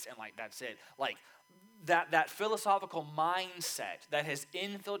of Greece and like that's it. Like that philosophical mindset that has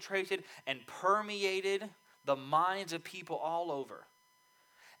infiltrated and permeated the minds of people all over.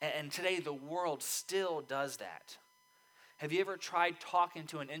 And today the world still does that. Have you ever tried talking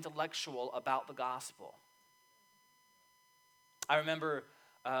to an intellectual about the gospel? I remember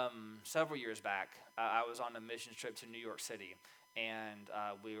several years back, I was on a mission trip to New York City, and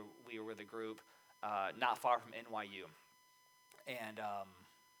we were with a group not far from NYU. And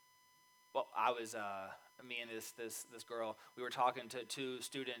I was me and this girl, we were talking to two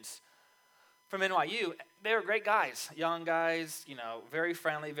students from NYU. They were great guys, young guys, very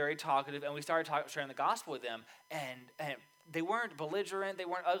friendly, very talkative, and we started sharing the gospel with them, and they weren't belligerent, they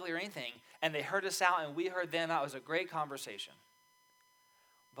weren't ugly or anything, and they heard us out, and we heard them out. It was a great conversation.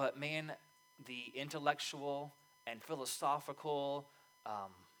 But man, the intellectual and philosophical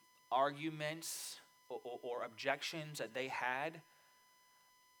arguments or objections that they had,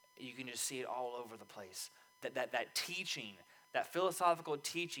 you can just see it all over the place. That teaching, that philosophical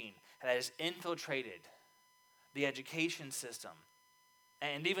teaching that has infiltrated the education system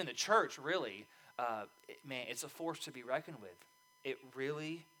and even the church, really, it's a force to be reckoned with. It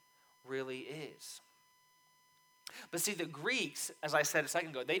really, really is. But see, the Greeks, as I said a second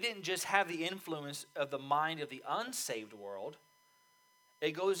ago, they didn't just have the influence of the mind of the unsaved world.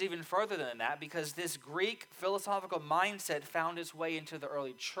 It goes even further than that because this Greek philosophical mindset found its way into the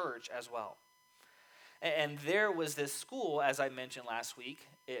early church as well. And there was this school, as I mentioned last week,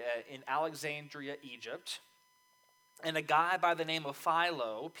 in Alexandria, Egypt, and a guy by the name of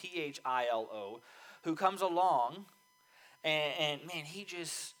Philo, Philo, who comes along, and man, he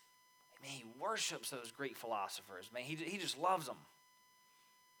worships those Greek philosophers. Man, he just loves them.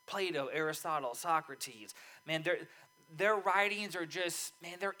 Plato, Aristotle, Socrates. Man, their writings are just,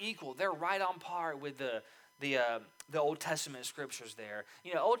 man, they're equal. They're right on par with the Old Testament scriptures there.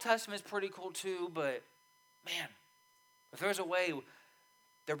 Old Testament's pretty cool too, but man, if there's a way,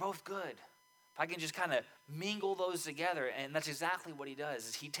 they're both good. If I can just kind of mingle those together, and that's exactly what he does,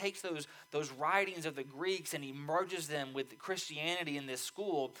 is he takes those writings of the Greeks and he merges them with Christianity in this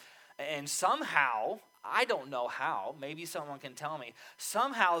school, and somehow, I don't know how, maybe someone can tell me,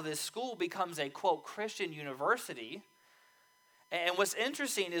 somehow this school becomes a, quote, Christian university. And what's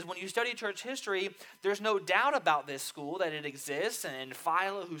interesting is when you study church history, there's no doubt about this school, that it exists, and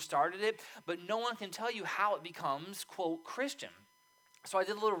Philo who started it, but no one can tell you how it becomes, quote, Christian. So I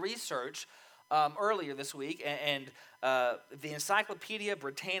did a little research earlier this week, and the Encyclopedia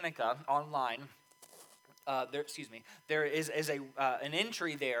Britannica online, there is an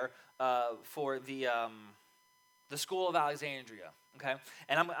entry there for the School of Alexandria, okay?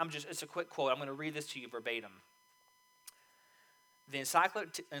 And it's a quick quote. I'm going to read this to you verbatim. The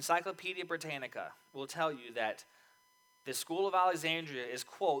Encyclopedia Britannica will tell you that the School of Alexandria is,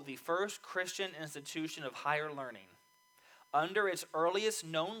 quote, the first Christian institution of higher learning. Under its earliest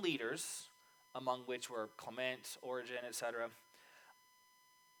known leaders, among which were Clement, Origen, etc.,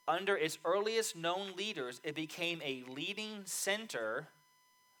 under its earliest known leaders, it became a leading center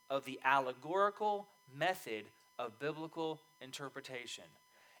of the allegorical method of biblical interpretation.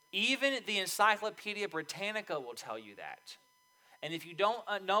 Even the Encyclopedia Britannica will tell you that. And if you don't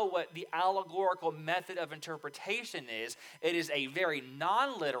know what the allegorical method of interpretation is, it is a very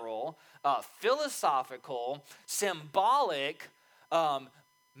non-literal, philosophical, symbolic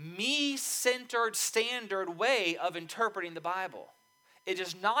me-centered standard way of interpreting the Bible. It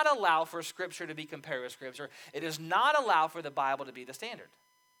does not allow for Scripture to be compared with Scripture. It does not allow for the Bible to be the standard.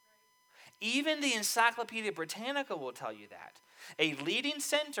 Even the Encyclopedia Britannica will tell you that. A leading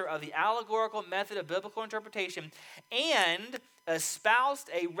center of the allegorical method of biblical interpretation and espoused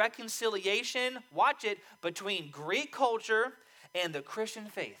a reconciliation, watch it, between Greek culture and the Christian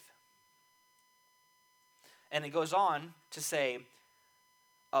faith. And it goes on to say,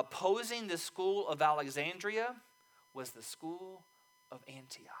 opposing the school of Alexandria was the school of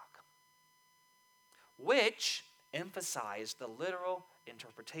Antioch, which emphasized the literal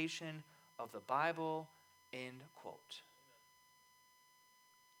interpretation of the Bible, end quote.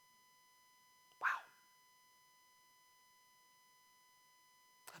 Wow.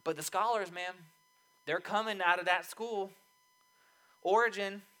 But the scholars, man, they're coming out of that school,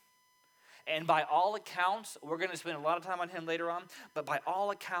 Origen. And by all accounts, we're going to spend a lot of time on him later on, but by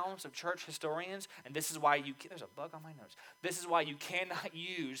all accounts of church historians, and this is why there's a bug on my notes. This is why you cannot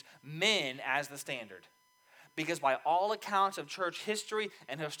use men as the standard. Because by all accounts of church history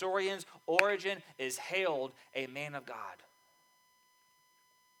and historians, Origen is hailed a man of God.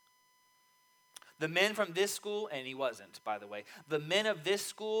 The men from this school, and he wasn't, by the way, the men of this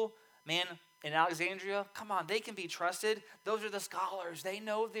school, man, in Alexandria, come on, they can be trusted. Those are the scholars. They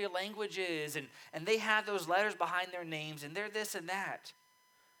know their languages, and they have those letters behind their names, and they're this and that.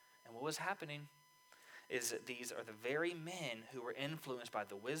 And what was happening is that these are the very men who were influenced by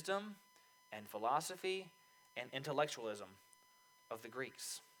the wisdom and philosophy and intellectualism of the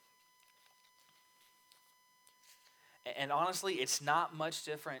Greeks. And honestly, it's not much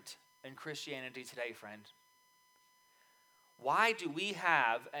different in Christianity today, friend. Why do we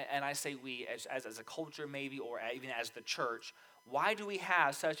have, and I say we as a culture maybe, or even as the church, why do we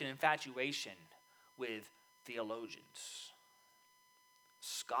have such an infatuation with theologians,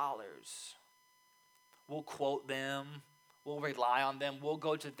 scholars? We'll quote them, we'll rely on them, we'll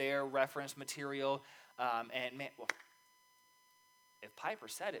go to their reference material, and man, well, if Piper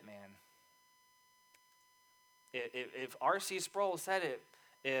said it, man, if R.C. Sproul said it,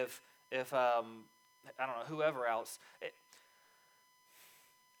 if I don't know, whoever else,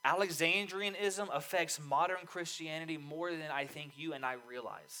 Alexandrianism affects modern Christianity more than I think you and I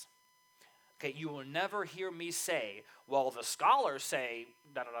realize. Okay, you will never hear me say, well, the scholars say,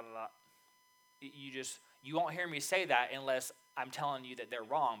 da da da da. You won't hear me say that unless I'm telling you that they're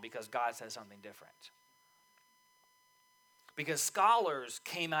wrong because God says something different. Because scholars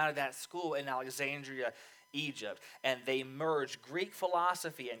came out of that school in Alexandria, Egypt, and they merged Greek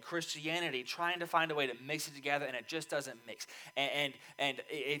philosophy and Christianity, trying to find a way to mix it together, and it just doesn't mix. And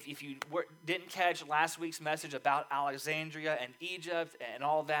if you didn't catch last week's message about Alexandria and Egypt and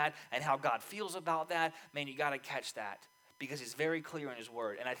all that, and how God feels about that, man, you got to catch that, because he's very clear in his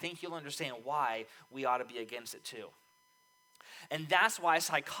word, and I think you'll understand why we ought to be against it too. And that's why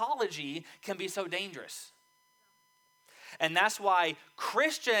psychology can be so dangerous. And that's why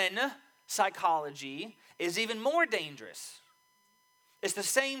Christian psychology is even more dangerous. It's the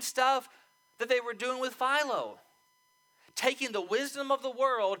same stuff that they were doing with Philo. Taking the wisdom of the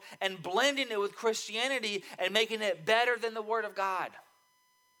world and blending it with Christianity and making it better than the Word of God.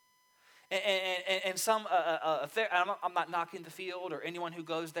 And some, I'm not knocking the field or anyone who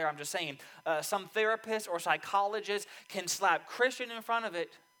goes there, I'm just saying, some therapists or psychologists can slap Christian in front of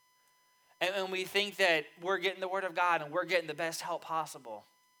it, and we think that we're getting the Word of God and we're getting the best help possible.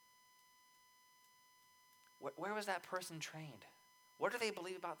 Where was that person trained? What do they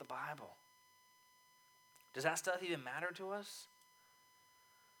believe about the Bible? Does that stuff even matter to us?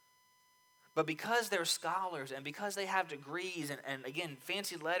 But because they're scholars and because they have degrees and again,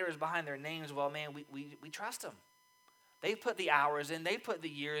 fancy letters behind their names, well, man, we trust them. They've put the hours in. They've put the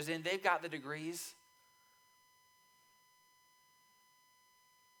years in. They've got the degrees.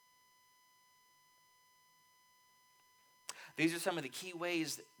 These are some of the key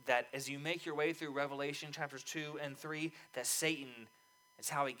ways that as you make your way through Revelation chapters 2 and 3, that Satan, it's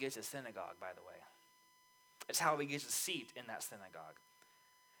how he gets a synagogue, by the way. It's how he gets a seat in that synagogue.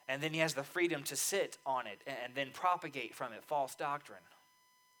 And then he has the freedom to sit on it and then propagate from it false doctrine.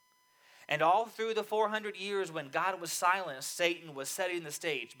 And all through the 400 years when God was silent, Satan was setting the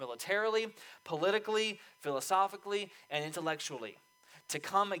stage militarily, politically, philosophically, and intellectually to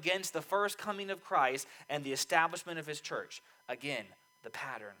come against the first coming of Christ and the establishment of his church. Again, the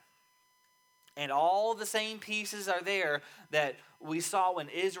pattern. And all the same pieces are there that we saw when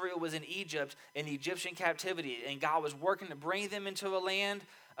Israel was in Egypt, in the Egyptian captivity, and God was working to bring them into a land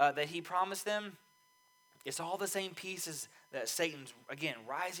that he promised them. It's all the same pieces that Satan's, again,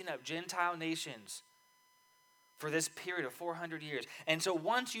 rising up Gentile nations for this period of 400 years. And so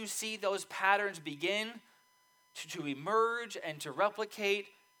once you see those patterns begin to emerge and to replicate,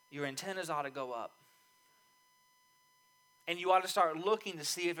 your antennas ought to go up. And you ought to start looking to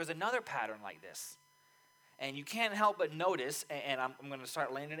see if there's another pattern like this. And you can't help but notice, and I'm going to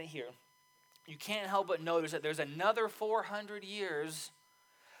start landing it here, you can't help but notice that there's another 400 years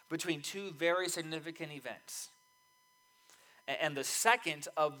between two very significant events. And the second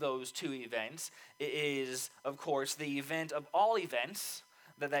of those two events is, of course, the event of all events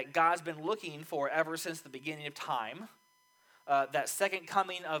that God's been looking for ever since the beginning of time. That second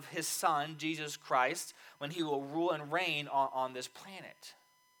coming of his Son, Jesus Christ, when he will rule and reign on this planet.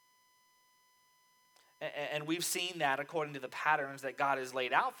 And we've seen that according to the patterns that God has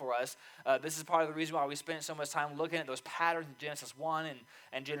laid out for us. This is part of the reason why we spent so much time looking at those patterns in Genesis 1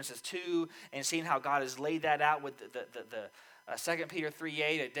 and Genesis 2, and seeing how God has laid that out with the 2 Peter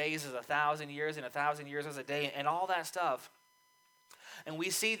 3:8, a day is 1,000 years, and 1,000 years is a day, and all that stuff. And we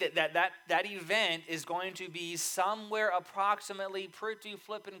see that event is going to be somewhere approximately pretty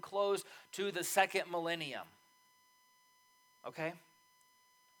flipping close to the second millennium. Okay?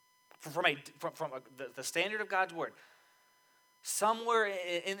 From the standard of God's word. Somewhere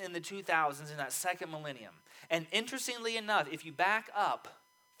in the 2000s, in that second millennium. And interestingly enough, if you back up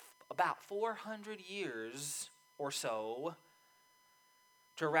about 400 years or so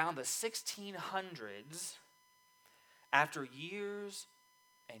to around the 1600s, after years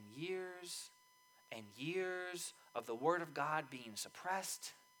and years and years of the word of God being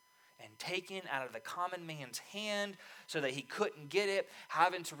suppressed and taken out of the common man's hand so that he couldn't get it,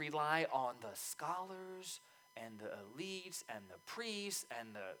 having to rely on the scholars and the elites and the priests and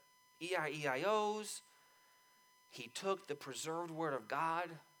the EIEIOs, he took the preserved word of God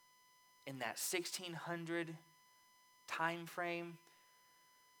in that 1600 time frame.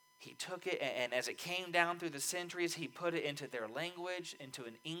 He took it, and as it came down through the centuries, he put it into their language, into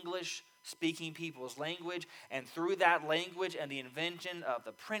an English-speaking people's language. And through that language and the invention of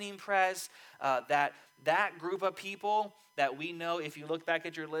the printing press, that group of people that we know, if you look back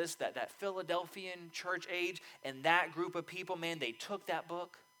at your list, that Philadelphian church age, and that group of people, man, they took that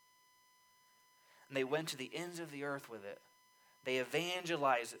book, and they went to the ends of the earth with it. They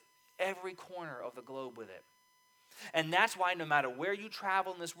evangelized every corner of the globe with it. And that's why no matter where you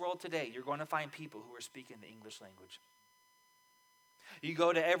travel in this world today, you're going to find people who are speaking the English language. You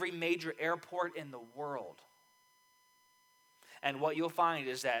go to every major airport in the world, and what you'll find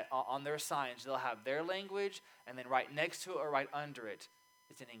is that on their signs, they'll have their language, and then right next to it or right under it,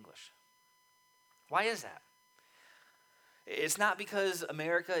 it's in English. Why is that? It's not because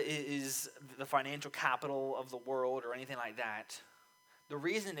America is the financial capital of the world or anything like that. The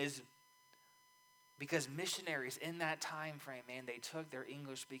reason is because missionaries in that time frame, man, they took their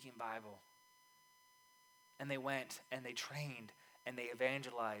English-speaking Bible and they went and they trained and they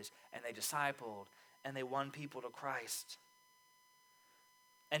evangelized and they discipled and they won people to Christ.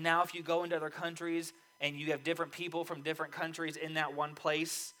 And now if you go into other countries and you have different people from different countries in that one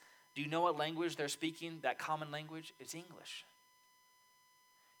place, do you know what language they're speaking, that common language? It's English.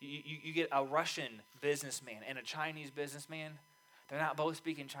 You get a Russian businessman and a Chinese businessman. They're not both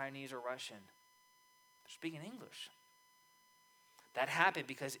speaking Chinese or Russian. They're speaking English. That happened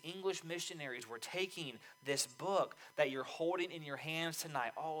because English missionaries were taking this book that you're holding in your hands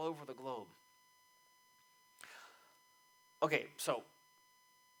tonight all over the globe. Okay, so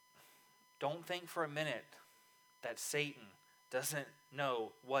don't think for a minute that Satan doesn't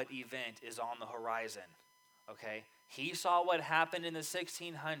know what event is on the horizon, okay? He saw what happened in the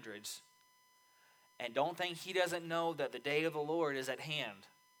 1600s, and don't think he doesn't know that the day of the Lord is at hand.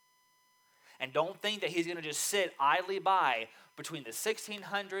 And don't think that he's going to just sit idly by between the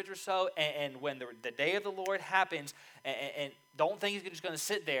 1600s or so and when the day of the Lord happens, and don't think he's just going to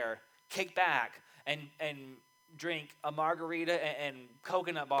sit there, kick back, and drink a margarita and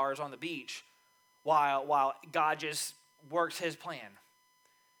coconut bars on the beach while God just works his plan.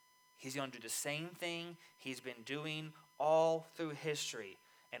 He's going to do the same thing he's been doing all through history.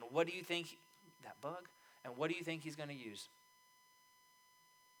 And what do you think, that bug? And what do you think he's going to use?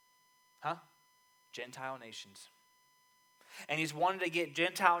 Huh? Gentile nations. And he's wanted to get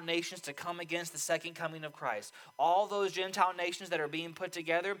Gentile nations to come against the second coming of Christ. All those Gentile nations that are being put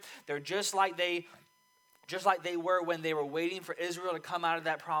together, they're just like they were when they were waiting for Israel to come out of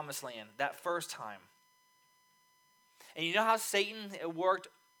that promised land, that first time. And you know how Satan worked,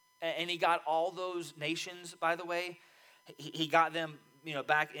 and he got all those nations, by the way? He got them,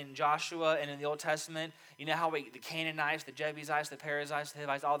 back in Joshua and in the Old Testament. You know how the Canaanites, the Jebusites, the Perizzites, the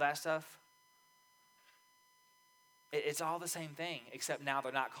Hivites, all that stuff? It's all the same thing, except now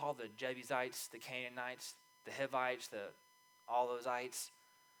they're not called the Jebusites, the Canaanites, the Hivites, all those ites.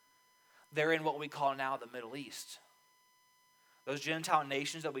 They're in what we call now the Middle East. Those Gentile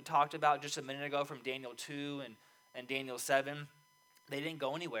nations that we talked about just a minute ago from Daniel 2 and Daniel 7, they didn't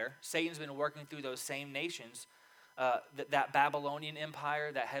go anywhere. Satan's been working through those same nations. That Babylonian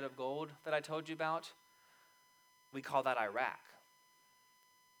empire, that head of gold that I told you about, we call that Iraq.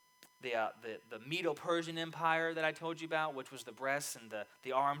 The Medo-Persian Empire that I told you about, which was the breasts and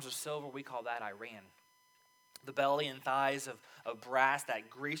the arms of silver, we call that Iran. The belly and thighs of brass, that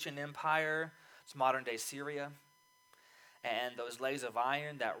Grecian Empire, it's modern-day Syria. And those legs of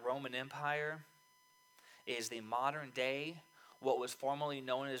iron, that Roman Empire, is the modern-day, what was formerly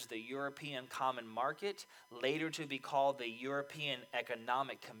known as the European Common Market, later to be called the European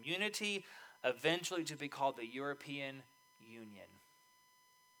Economic Community, eventually to be called the European Union.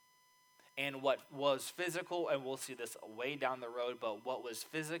 And what was physical, and we'll see this way down the road, but what was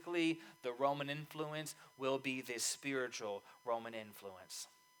physically the Roman influence will be the spiritual Roman influence.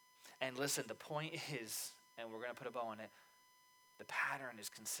 And listen, the point is, and we're going to put a bow on it, the pattern is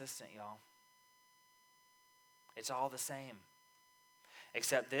consistent, y'all. It's all the same.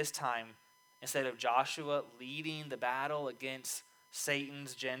 Except this time, instead of Joshua leading the battle against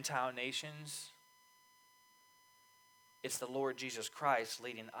Satan's Gentile nations, it's the Lord Jesus Christ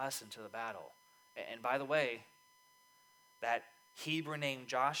leading us into the battle. And by the way, that Hebrew name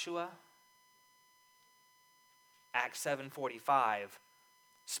Joshua, Acts 7:45,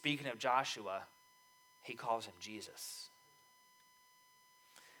 speaking of Joshua, he calls him Jesus.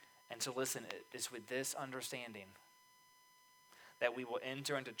 And so listen, it's with this understanding that we will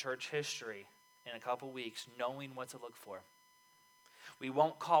enter into church history in a couple weeks knowing what to look for. We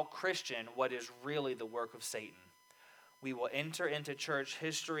won't call Christian what is really the work of Satan. We will enter into church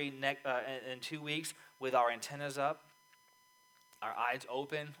history in 2 weeks with our antennas up, our eyes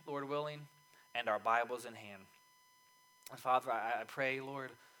open, Lord willing, and our Bibles in hand. And Father, I pray,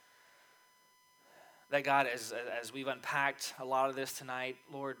 Lord, that God, as we've unpacked a lot of this tonight,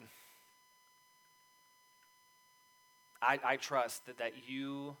 Lord, I trust that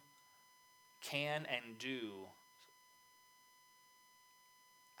you can and do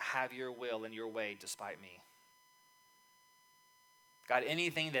have your will and your way despite me. God,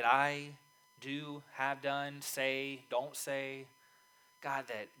 anything that I do, have done, say, don't say, God,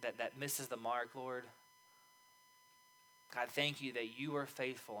 that misses the mark, Lord, God, thank you that you are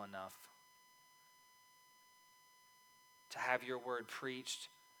faithful enough to have your word preached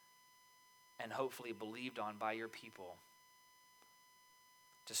and hopefully believed on by your people,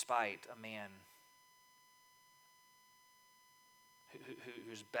 despite a man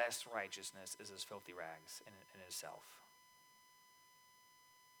whose best righteousness is as filthy rags in himself.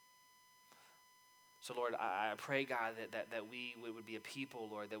 So, Lord, I pray, God, that we would be a people,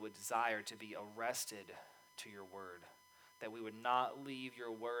 Lord, that would desire to be arrested to your word, that we would not leave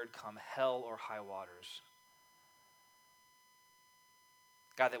your word come hell or high waters.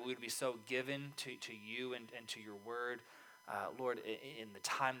 God, that we would be so given to you and to your word, Lord, in the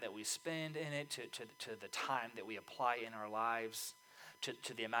time that we spend in it, to the time that we apply in our lives,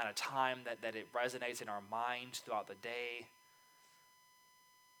 to the amount of time that it resonates in our minds throughout the day.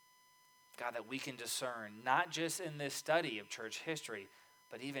 God, that we can discern, not just in this study of church history,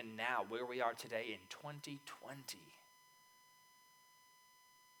 but even now, where we are today in 2020,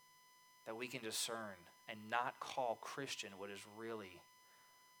 that we can discern and not call Christian what is really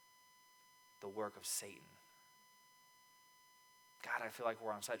the work of Satan. God, I feel like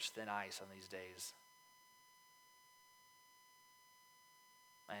we're on such thin ice on these days.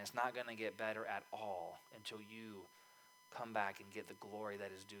 And it's not going to get better at all until you come back and get the glory that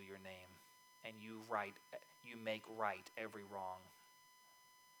is due your name. And you make right every wrong.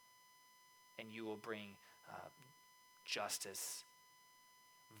 And you will bring justice,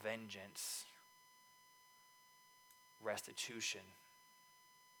 vengeance, restitution.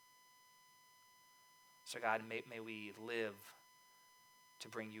 So God, may we live to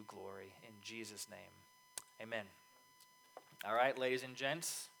bring you glory in Jesus' name. Amen. All right, ladies and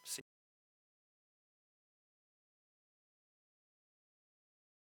gents.